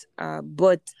project,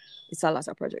 but it's a lot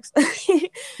of projects.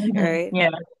 Right. Yeah.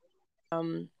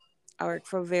 I work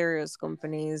for various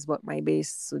companies, but my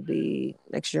base would be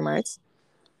Extreme Arts.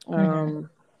 Mm-hmm. Um,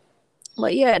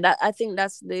 but yeah, that I think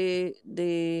that's the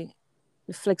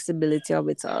flexibility of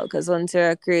it all. Because once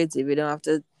you're creative, you don't have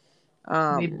to Be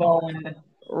um bound to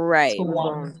right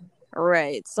one.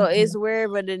 right. So Mm-hmm. it's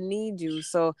wherever they need you.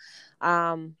 So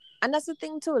and that's the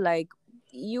thing too. Like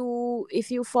you, if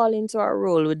you fall into a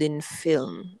role within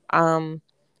film,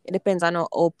 it depends on how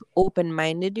open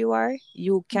minded you are.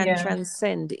 You can Yeah.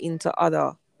 transcend into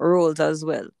other roles as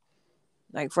well.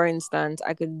 Like for instance,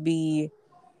 I could be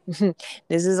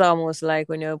this is almost like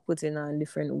when you're putting on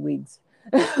different wigs.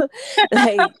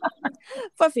 Like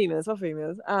for females.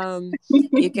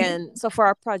 You can, so for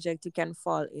a project you can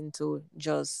fall into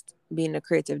just being a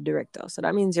creative director. So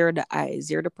that means you're the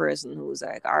eyes, you're the person who's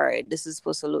like, all right, this is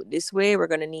supposed to look this way, we're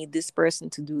gonna need this person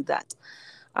to do that.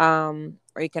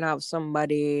 Or you can have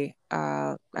somebody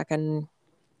I can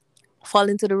fall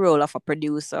into the role of a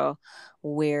producer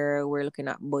where we're looking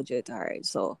at budget. All right,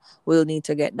 so we'll need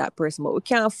to get that person, but we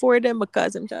can't afford them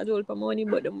because I'm charging all for money,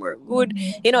 but them work good.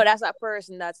 You know, that's a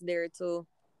person that's there to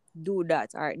do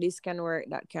that. All right, this can work,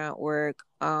 that can't work.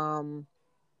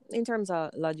 In terms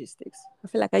of logistics, I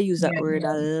feel like I use that Yeah, word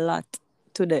a lot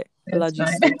today. that's fine.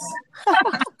 Logistics,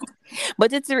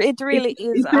 but it It's really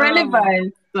is it's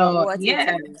relevant. So what it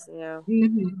yeah. is. Yeah.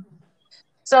 Hmm.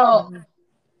 So Mhm.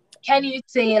 can you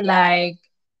say like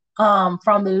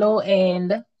from the low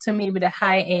end to maybe the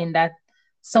high end that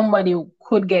somebody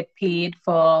could get paid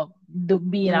for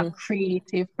being a Mhm.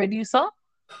 creative producer?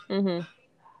 Mhm.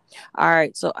 All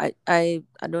right, so I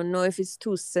don't know if it's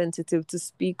too sensitive to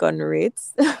speak on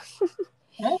rates.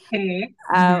 Okay.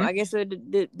 Hmm. I guess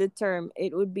the term,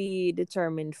 it would be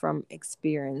determined from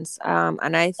experience.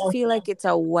 And I feel Okay. like it's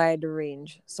a wide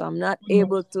range, so I'm not Mhm.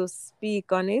 able to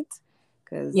speak on it,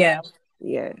 because Yeah.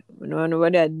 yeah, we don't know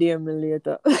nobody at DM me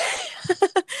later.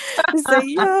 Say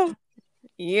yeah,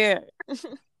 yeah.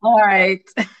 All right.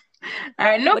 All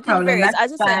right, no But it problem. varies.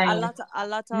 That's As I said, fine. a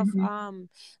lot of Hmm.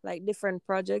 like different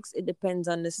projects. It depends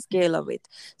on the scale of it.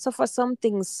 So for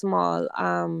something small,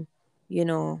 you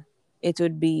know, it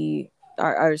would be,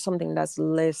 or something that's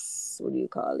less. What do you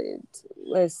call it?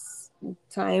 Less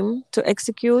time to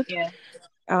execute. Yeah.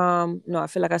 No, I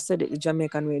feel like I said it the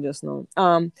Jamaican way just now.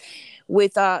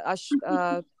 With a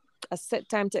set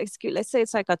time to execute. Let's say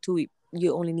it's like a 2 week.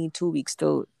 You only need 2 weeks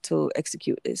to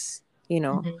execute this. You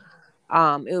know,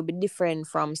 Hmm. it will be different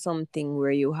from something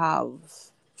where you have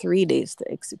 3 days to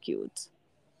execute,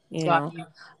 you Got know. you.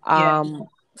 Yeah.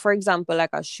 For example, like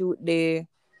a shoot day,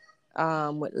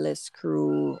 with less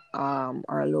crew,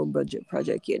 or a low budget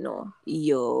project, you know,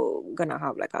 you're gonna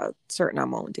have like a certain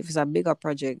amount. If it's a bigger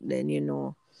project, then you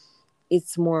know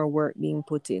it's more work being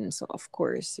put in, so of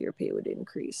course your pay would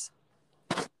increase.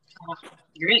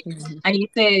 Great. Mhm. And you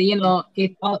say,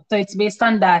 so it's based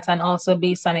on that and also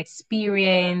based on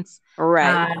experience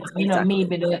Right, and, exactly.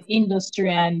 maybe the industry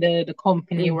and the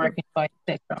company you're Hmm. working for,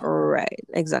 etc. Right,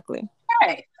 exactly. All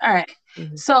right. All right.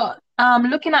 Hmm. So,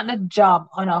 looking at the job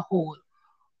on a whole,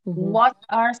 Hmm. what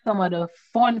are some of the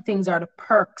fun things or the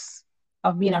perks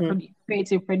of being a Hmm.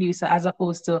 creative producer as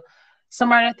opposed to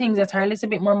some other things that are a little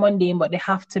bit more mundane, but they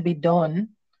have to be done?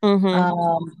 Hmm.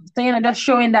 So, just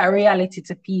showing that reality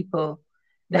to people,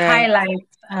 the Right.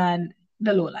 highlights and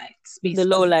the lowlights, The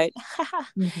low basically. light.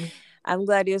 Hmm. I'm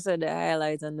glad you said the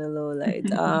highlight and the low light.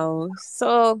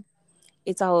 So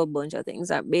it's a whole bunch of things.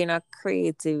 That being a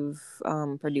creative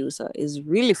producer is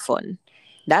really fun.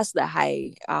 That's the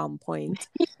high point.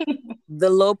 The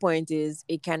low point is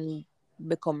it can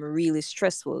become really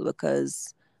stressful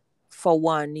because, for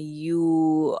one,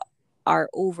 you are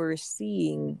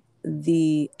overseeing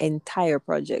the entire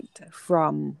project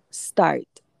from start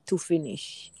to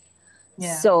finish.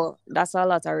 Yeah. So that's a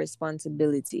lot of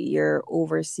responsibility. You're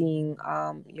overseeing,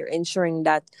 you're ensuring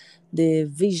that the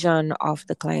vision of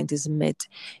the client is met.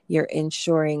 You're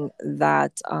ensuring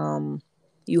that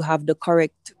you have the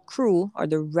correct crew or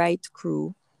the right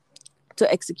crew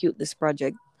to execute this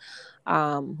project,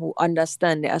 who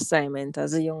understand the assignment,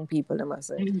 as the young people, I must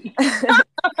say.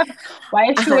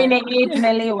 Why showing the age,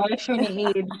 Nelly? Why showing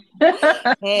the age?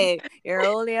 Hey, you're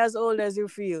only as old as you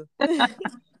feel.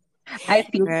 I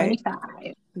feel Right?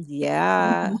 25.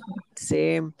 Yeah,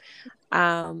 same.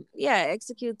 Yeah,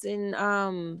 executing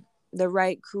the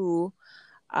right crew.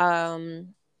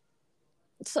 um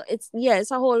so it's, yeah, it's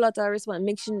a whole lot of response,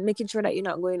 making sure that you're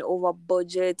not going over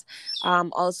budget,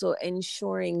 also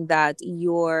ensuring that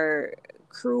your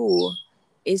crew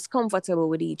is comfortable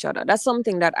with each other. That's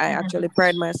something that I actually Mhm.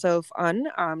 pride myself on.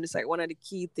 It's like one of the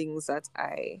key things that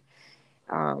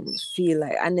feel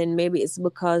like, and then maybe it's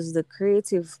because the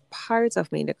creative part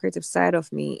of me, the creative side of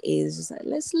me is just like,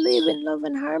 let's live in love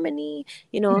and harmony.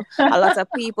 A lot of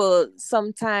people,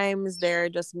 sometimes they're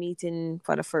just meeting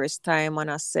for the first time on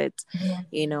a set,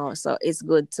 so it's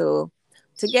good to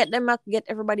get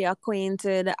everybody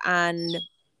acquainted, and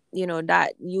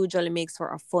that usually makes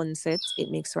for a fun set.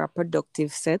 It makes for a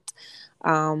productive set.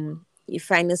 You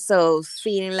find yourself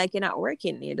feeling like you're not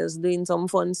working. You're just doing some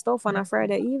fun stuff on a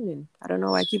Friday evening. I don't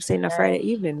know why I keep saying a Friday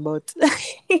evening, but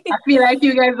I feel like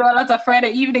you guys do a lot of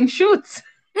Friday evening shoots.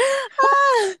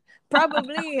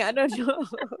 Probably. I don't know.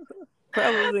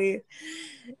 Probably.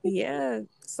 Yeah.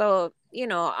 So,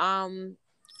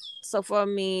 so for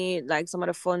me, like, some of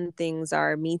the fun things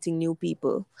are meeting new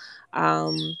people.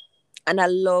 And I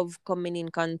love coming in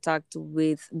contact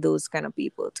with those kind of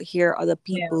people, to hear other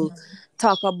people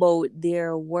talk about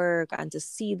their work and to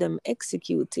see them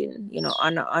executing, you know,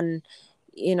 on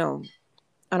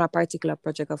a particular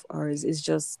project of ours is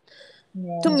just,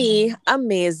 to me,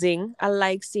 amazing. I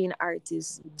like seeing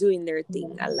artists doing their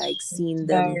thing. I like seeing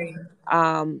them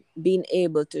being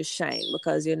able to shine,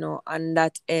 because, on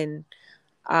that end,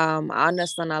 I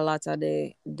understand a lot of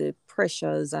the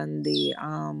pressures and the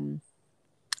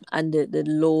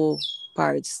low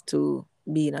parts to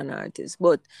being an artist,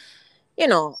 but I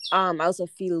also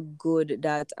feel good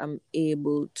that I'm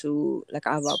able to, like,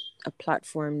 have a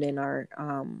platform then, or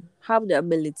have the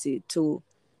ability to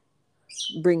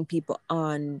bring people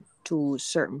on to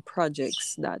certain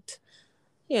projects that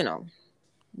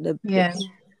the You're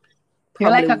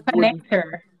like a probably wouldn't.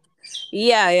 connector,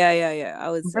 Yeah,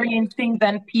 I would say. bringing things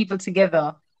and people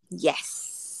together.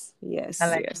 Yes, I yes,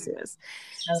 like yes, yes.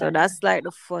 I So like that's like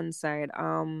the fun side.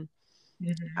 Mhm.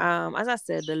 As I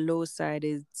said, the low side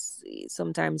is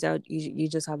sometimes you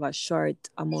just have a short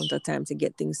amount of time to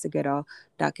get things together.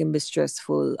 That can be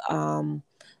stressful.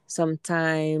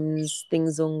 Sometimes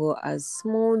things don't go as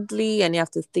smoothly, and you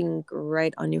have to think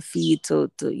right on your feet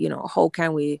to how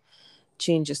can we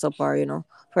change this up, or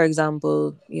for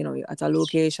example, you're at a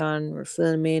location, we're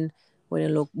filming, when you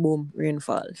look, boom,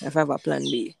 rainfall. If I have a plan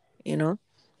B, you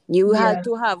had Yeah.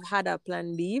 to have had a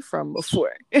plan B from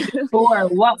before. Or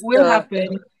what will So,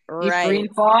 happen if right.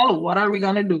 rainfall? What are we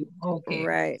gonna do? Okay.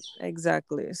 Right,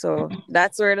 exactly. So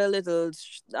that's where the little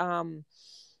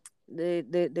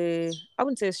the I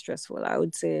wouldn't say stressful, I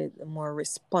would say the more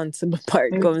responsible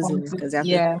part comes in, because you have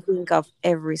to Yeah. think of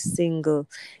every single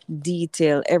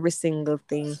detail, every single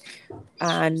thing,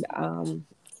 and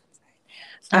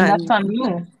And that's and on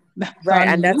you. That's right,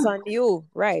 on and that's you. on you,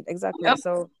 right? Exactly. Yep.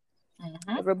 So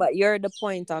Mhm. everybody, you're the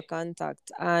point of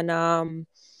contact, and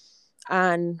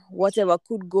whatever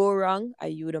could go wrong, are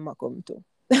you the come to.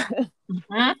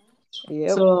 Mhm.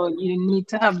 Yep. So you need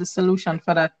to have the solution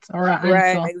for that or an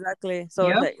Right, answer. exactly. So,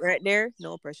 Yep. like, right there,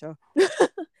 no pressure.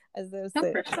 As they No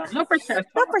say. pressure. No pressure at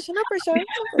No all. pressure, no pressure, no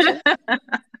pressure.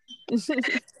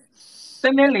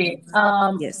 So Millie,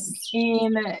 Yes.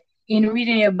 in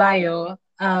reading your bio,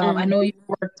 I Mm, know you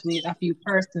worked with a few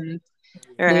persons.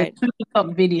 The right.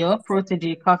 TikTok video,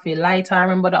 Protege Coffee Light. I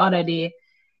remember the other day,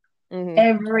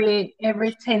 Mm-hmm.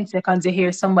 every 10 seconds you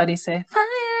hear somebody say, fire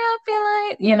up your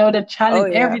light, the Oh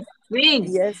challenge, yeah.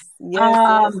 everything. Yes, yes,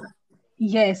 Um, yes.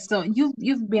 yes, so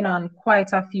you've been on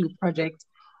quite a few projects.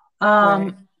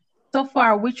 Right. So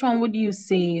far, which one would you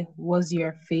say was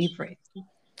your favorite?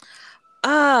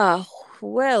 Ah,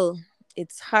 well,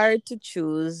 it's hard to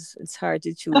choose. It's hard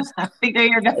to choose. I figure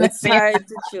you're gonna It's say hard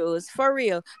to choose, for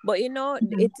real. But that.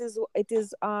 it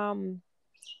is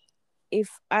if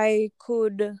I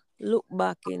could look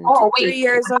back into Oh, three wait,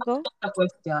 years ago. a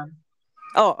question.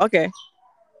 Oh, okay.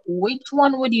 Which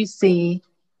one would you say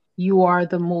you are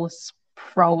the most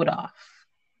proud of?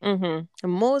 Mm-hmm.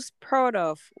 Most proud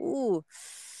of. Ooh.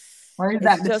 Or is It's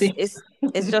that the just same?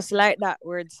 it's just like that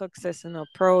word success,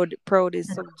 proud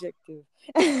is subjective.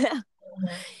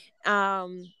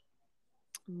 um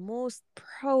Most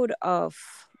proud of.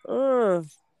 Ugh.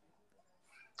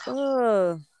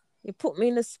 Ugh. You put me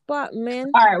in the spot,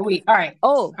 man. All right, wait, all right,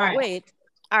 Oh, all right. wait.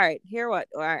 All right, here what?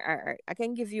 All right. I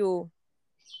can give you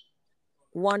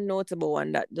one notable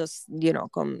one that just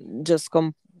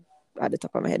come at the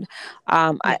top of my head.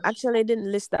 Yeah. I actually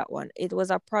didn't list that one. It was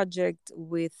a project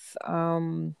with a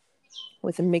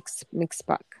mix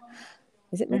pack.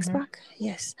 Is it mix Mm-hmm. pack?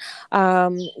 Yes.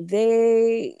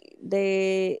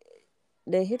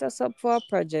 They hit us up for a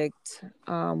project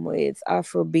with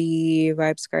Afrobeat,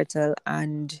 Vibes Cartel,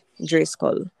 and Dre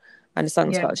Skull. And the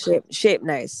song's Yeah. called Shape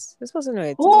Nice. You're supposed to know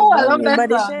it. It's Oh, like, I love that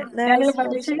body song. shape Tell you nice, about the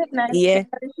body shape. shit nice. Yeah,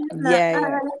 About the shit nice.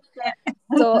 yeah, yeah.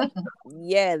 So Yeah.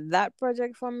 yeah, that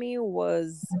project for me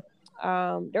was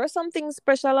there was something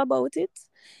special about it.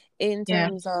 in Yeah.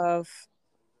 terms of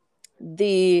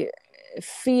the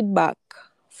feedback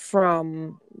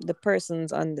from the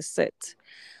persons on the set.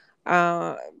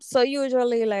 So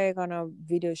usually like on a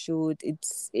video shoot,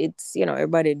 it's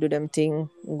everybody do them thing,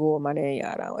 go man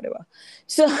yada whatever.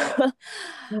 So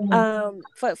Mhm.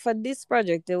 for this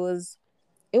project, it was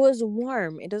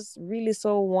warm. It was really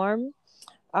so warm.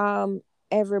 Um,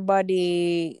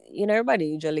 everybody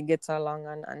usually gets along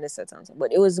on the set and stuff,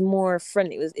 but it was more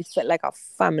friendly. It felt like a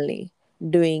family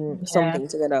doing Yeah. something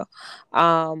together.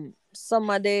 Some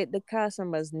of the cast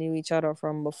members knew each other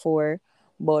from before,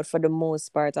 but for the most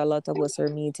part, a lot of us were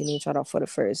meeting each other for the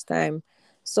first time.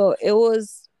 So it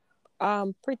was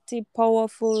pretty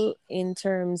powerful in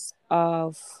terms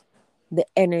of the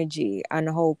energy and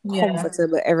how Yeah.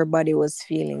 comfortable everybody was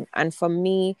feeling. And for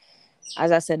me,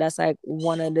 as I said, that's like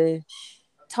one of the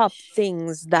top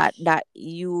things that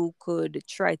you could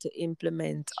try to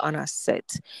implement on a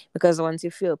set, because once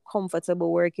you feel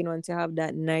comfortable working, once you have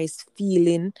that nice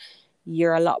feeling,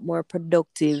 you're a lot more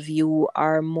productive, you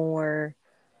are more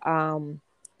um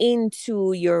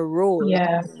into your role,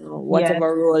 Yeah. Yes.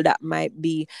 whatever role that might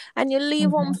be, and you leave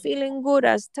home Mhm. feeling good,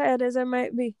 as tired as I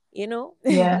might be.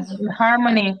 Yeah.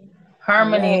 Harmony.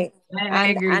 Harmony. Right. I And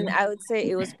agree. I would say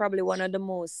it was probably one of the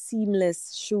most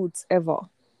seamless shoots ever.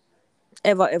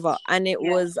 And Yeah. it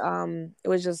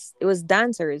was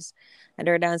dancers, and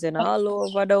they're dancing all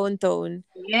over downtown.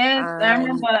 Yes, I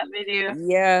remember And that video.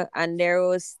 yeah, and there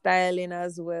was styling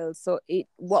as well. So it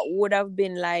what would have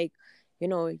been like,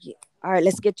 all right,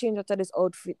 let's get changed out of this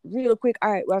outfit real quick.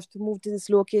 All right, we have to move to this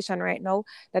location right now.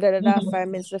 Da da da da. Mhm. 5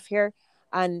 minutes left here,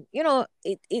 and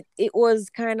it was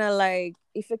kind of like,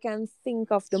 if you can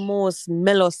think of the most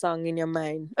mellow song in your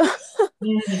mind.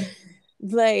 Mhm.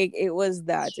 Like it was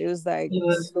that. It was like It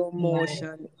was slow nice.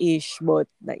 motion ish, but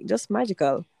like just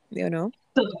magical.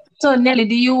 So, so Nelly, are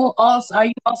you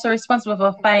also responsible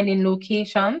for finding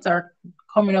locations or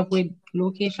coming up with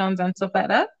locations and stuff like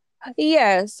that?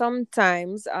 Yeah,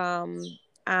 sometimes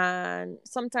and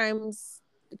sometimes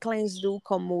clients do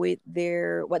come with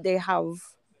their what they have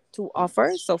to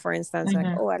offer. So for instance, like,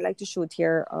 Mm-hmm. oh, I'd like to shoot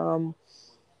here.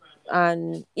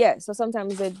 And yeah, so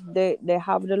sometimes they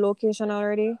have the location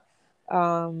already,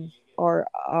 or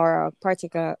a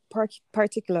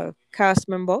particular cast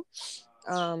member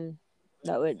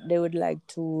that they would like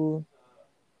to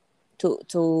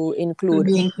To include.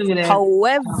 be included.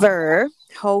 However,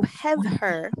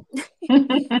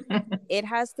 it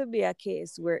has to be a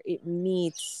case where it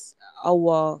meets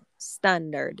our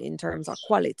standard in terms of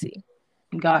quality.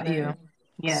 Got Right. you.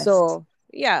 Yes. So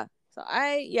yeah. So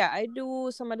I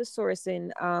do some of the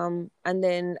sourcing, and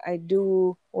then I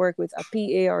do work with a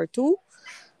PA or two,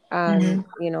 and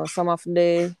Mm-hmm. some of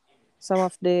the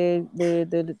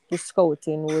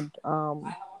scouting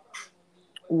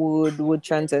would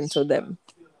transcend to them.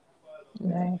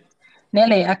 Nice.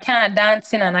 Nelly, I can't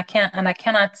dance in and I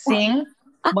cannot sing,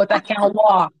 but I can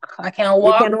walk. I can You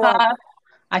walk can walk. past.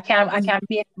 I can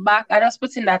be in the back. I just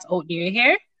putting that out there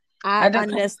here. I I just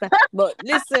understand. But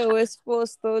listen, we're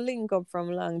supposed to link up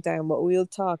from long time, but we'll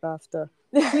talk after.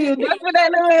 you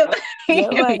definitely Yeah,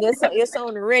 will. man, you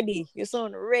sound ready. You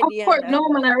sound Of ready, course, and no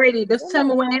man already. yeah, Just tell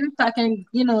me man. when so I can,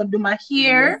 do my Yes.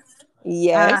 hair.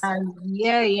 Yes. And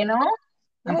yeah,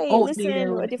 I'm Hey, out there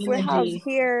listen, with what if we have energy,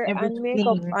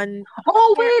 everything.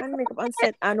 Oh wait, hair and makeup on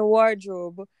set and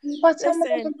wardrobe? but someone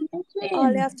Listen,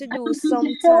 all you mentioned have to I do complete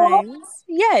the show. sometimes,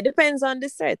 yeah, it depends on the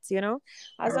set. As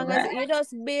All long as right, you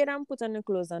just bathe and put on the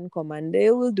clothes and come, and they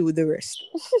will do the rest.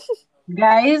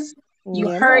 guys, you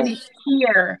Yeah, heard man. it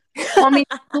here. Coming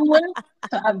soon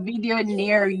to a video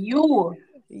near you.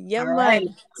 Yeah, All right.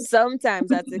 man. Sometimes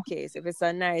that's the case. If it's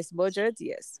a nice budget,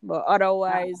 yes. But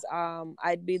otherwise,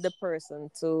 I'd be the person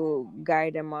to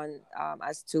guide them on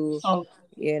as to Oh,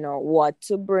 what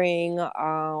to bring,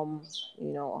 how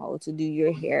to do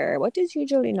your hair. What is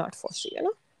usually not fussy. all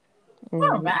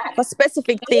For right.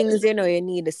 specific things, you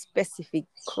need a specific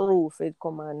crew for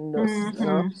come and just,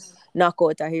 Mm-hmm. knock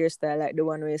out a hairstyle like the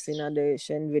one we seen on the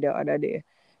Shen video other day.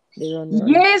 They run.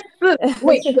 Yes. Wait.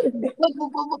 Wait.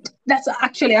 That's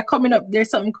actually a coming up. There's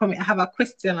something coming. I have a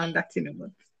question on that in a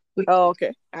minute. Wait. Oh,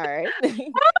 okay. All right.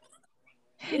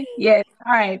 Yes.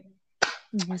 All right.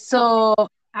 Mhm. So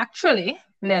actually,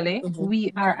 Nelly, Mhm.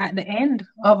 we are at the end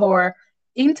of our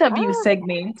interview Ah,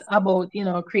 segment about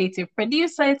creative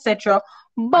producer, etc. all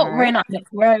But right.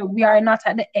 we are not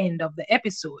at the end of the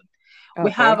episode.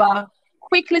 We have Okay. a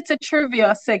quick little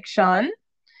trivia section.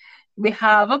 We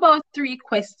have about 3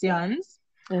 questions.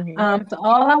 Mm-hmm. So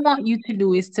all I want you to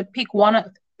do is to pick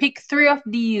 3 of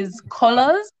these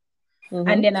colors, and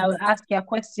Mm-hmm. then I will ask you a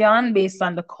question based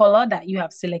on the color that you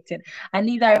have selected. And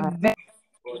these are Uh, very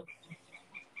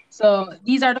So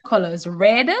these are the colors: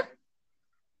 red,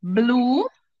 blue,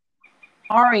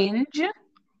 orange,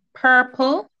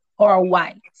 purple, or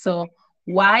white. So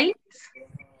white,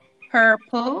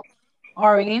 purple,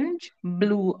 orange,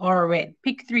 blue, or red.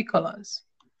 Pick three colors.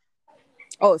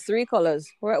 Oh, three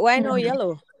colors. Why no Mhm.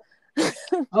 yellow?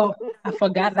 Oh, I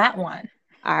forgot that one.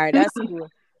 All right, that's cool.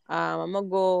 I'm gonna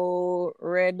go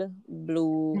red,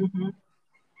 blue, Mhm.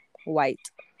 white.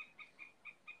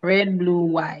 Red, blue,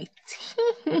 white.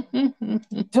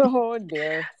 Oh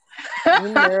dear.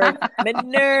 Me nervous. Me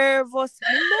nervous.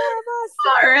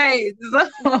 All right. So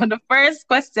the first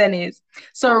question is,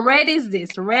 so red is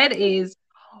this. Red is,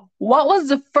 what was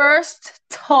the first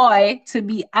toy to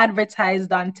be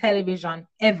advertised on television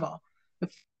ever?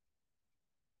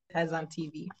 As on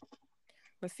TV.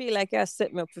 I feel like you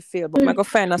set me up for fail, but I go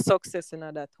find a success in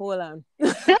that. Hold on.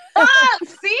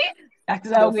 See?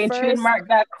 That's how The we're going to first. trademark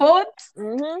that code.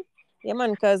 Yeah,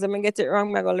 man, because I'm gonna get it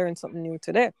wrong, I'm gonna learn something new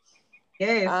today.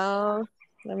 Yes.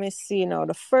 Let me see now.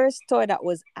 The first toy that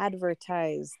was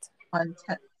advertised.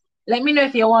 Let me know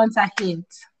if you want a hint.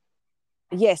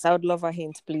 Yes, I would love a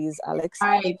hint, please, Alex. All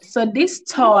right. So this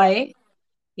toy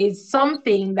is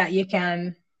something that you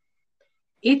can,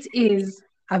 it is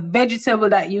a vegetable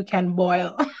that you can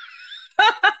boil.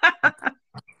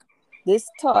 This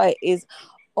toy is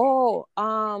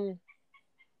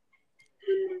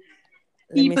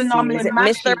let me People see. normally Is it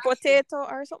mash Mr. it. Potato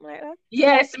or something like that?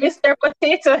 Yes, Mr.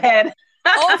 Potato Head.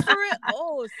 Oh, for it.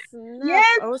 Oh, snap.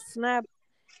 Yes. Oh, snap.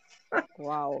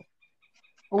 Wow.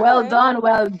 Well Okay. done.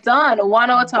 Well done. 1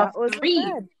 out of That wasn't 3.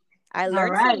 bad. I All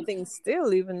learned right. something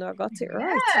still, even though I got it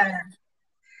right. Yeah.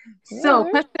 So, Yeah.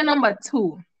 question number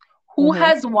 2. Who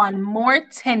has won more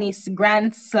tennis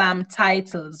Grand Slam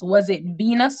titles? Was it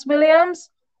Venus Williams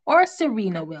or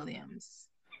Serena Williams?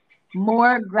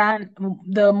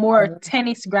 The more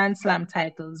tennis Grand Slam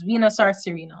titles, Venus or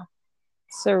Serena?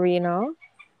 Serena.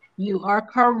 You are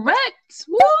correct.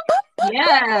 Woo!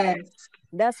 Yes.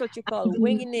 That's what you call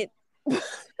winging it.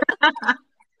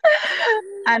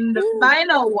 And the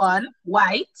final one,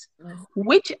 white.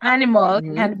 Which animal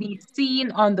can be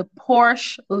seen on the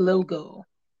Porsche logo?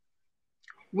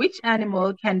 Which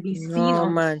animal can be seen No,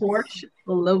 on the man. Porsche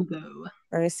logo?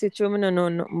 I sit you, I don't know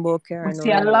nothing about car. We I know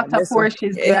see a none of lot that. of This one.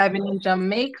 Porsches driving in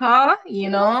Jamaica,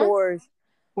 Porsche.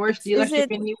 Porsche Is dealership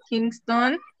it in New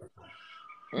Kingston.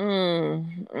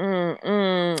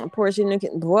 Porsche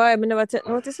looking boy, I never take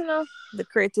notice enough. The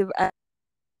creative act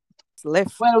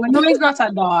left. Well, we know it's not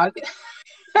a dog.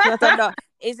 It's not a dog.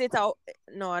 Is it out?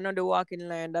 No, I know the walking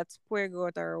line. That's Puerto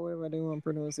or whatever they want to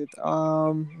pronounce it.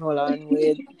 Hold on,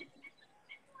 wait.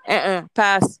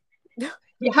 Pass.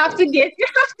 You have to get. You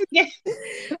have to get.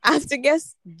 I have to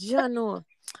guess Jano.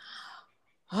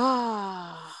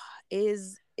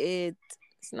 Is it?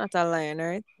 It's not a lion,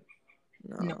 right?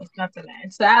 No, No. it's not a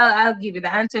lion. So I'll give you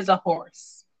the answer is a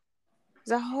horse.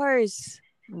 It's a horse.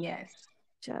 Yes,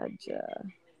 Jaja.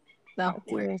 the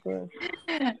horse.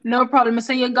 No problem.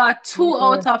 So you got 2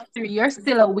 out of 3. You're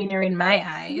still a winner in my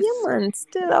eyes. Yeah, man.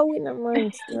 Still a winner,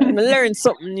 man. I learned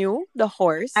something new. The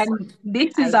horse. And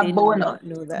this is I a did bonus. not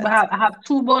know that. I have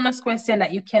 2 bonus questions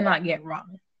that you cannot get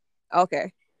wrong.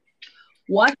 Okay.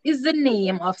 What is the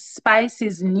name of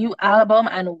Spice's new album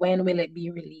and when will it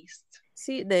be released?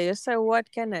 See, there you say,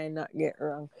 what can I not get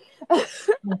wrong?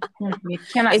 You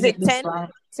cannot Is get it this 10? wrong.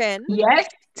 10? Yes,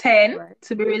 10 Right.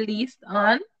 to be released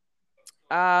on.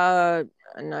 I'm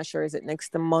not sure. Is it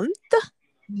next month?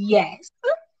 Yes.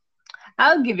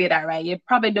 I'll give you that right. You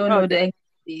probably don't know the exact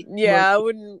date. Yeah, I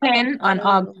wouldn't. 10 on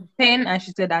August know. 10, and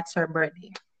she said that's her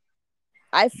birthday.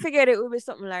 I figured it would be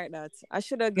something like that. I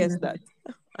should have guessed that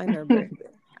on her birthday.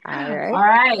 All right. All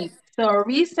right. So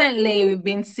recently we've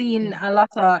been seeing a lot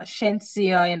of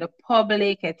Shensia in the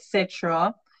public,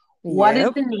 etc. What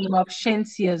is the name of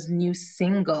Shensia's new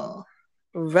single?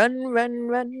 Run, run,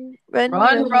 run, run,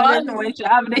 Run, run. When you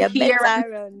have the hair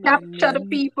and capture the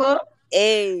people.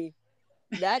 Hey,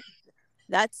 that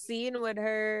scene with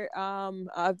her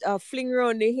fling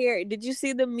around the hair. Did you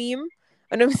see the meme?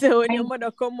 And I'm saying when your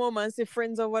mother come home and see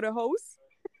friends over the house.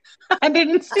 I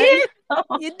didn't see it.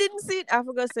 You didn't see it? I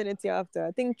forgot to send it to you after.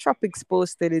 I think Tropics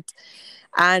posted it.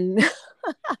 And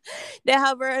they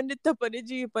have her on the top of the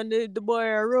Jeep and the boy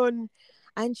run.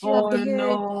 And she have the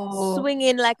hair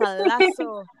swinging like a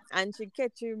lasso. And she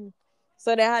catch him.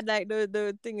 So they had like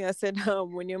the thing I said,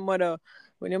 when your mother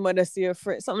see your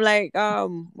friend, something like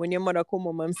when your mother come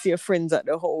home and see your friends at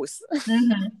the house.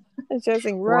 And she was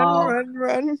saying, run,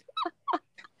 run.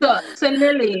 So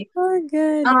Nelly, Oh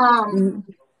God.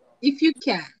 if you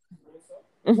can,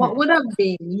 what would have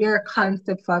been your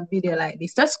concept for a video like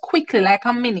this? Just quickly, like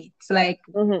a minute. Like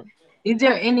Is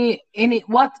there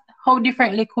how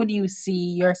differently could you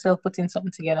see yourself putting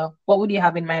something together? What would you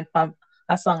have in mind for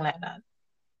a song like that?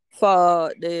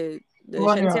 For the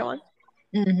Run Shense Rock. one.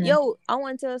 Mm-hmm. Yo, I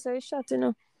want to say shot, you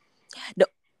know. The,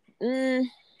 mm,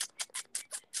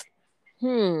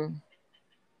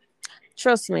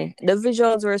 Trust me, the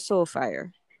visuals were so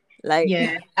fire. Like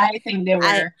Yeah, I think they I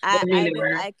were. I They I really don't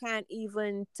were. I can't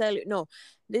even tell you. No,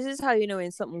 this is how you know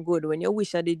when something good, when you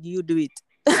wish I did, you do it.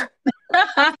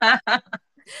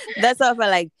 That's how I feel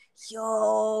like,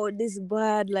 yo, this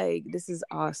bad, like this is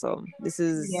awesome. This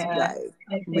is Yeah, like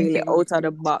I think really it was out of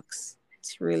the good. box.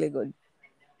 It's really good.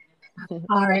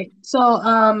 All right. So,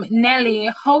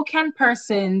 Nelly, how can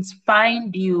persons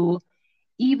find you,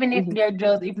 even if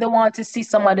Mhm. if they want to see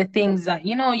some of the things that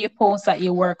you post that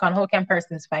you work on? How can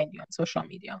persons find you on social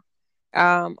media?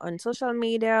 On social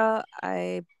media,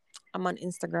 I'm on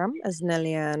Instagram as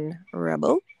Nellian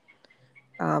Rebel.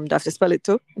 Do I have to spell it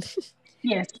too?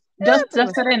 Yes, Yeah, pretty just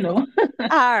much. so they know.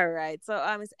 All right. So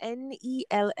it's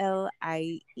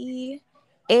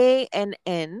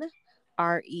NELLIEANNREBEL.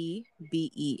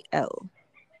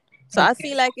 So I Okay.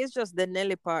 feel like it's just the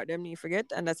Nelly part them you forget,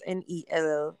 and that's NELLIE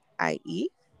and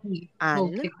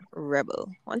Okay.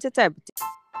 Rebel. Once you type it,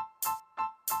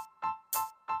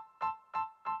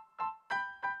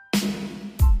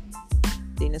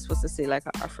 then you're supposed to say like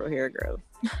an Afro hair girl.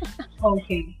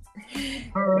 Okay.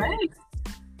 All Yeah. right.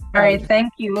 All right.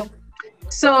 Thank you.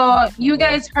 So you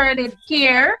guys heard it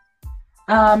here.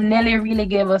 Nelly really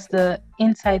gave us the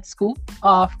inside scoop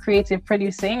of creative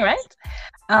producing, right?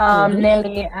 Mhm.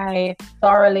 Nelly, I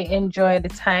thoroughly enjoyed the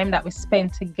time that we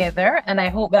spent together, and I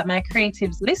hope that my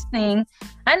creatives listening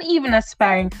and even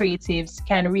aspiring creatives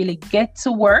can really get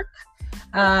to work.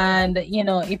 And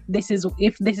if this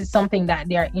is something that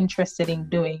they are interested in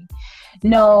doing.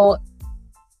 No,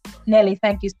 Nelly,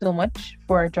 thank you so much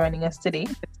for joining us today.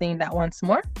 Let's saying that once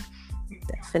more.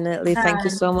 Definitely. Thank you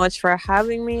And so much for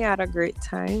having me. I had a great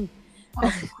time.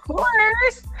 of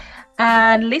course.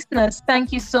 And listeners,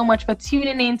 thank you so much for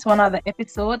tuning in to another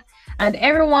episode. And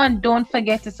everyone, don't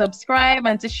forget to subscribe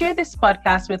and to share this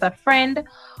podcast with a friend.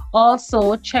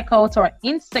 Also, check out our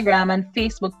Instagram and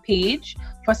Facebook page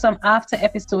for some after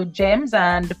episode gems.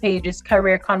 And the page is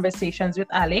Career Conversations with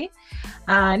Ali.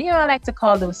 And I like to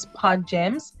call those pod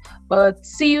gems. But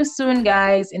see you soon,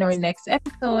 guys, in our next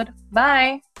episode.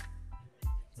 Bye.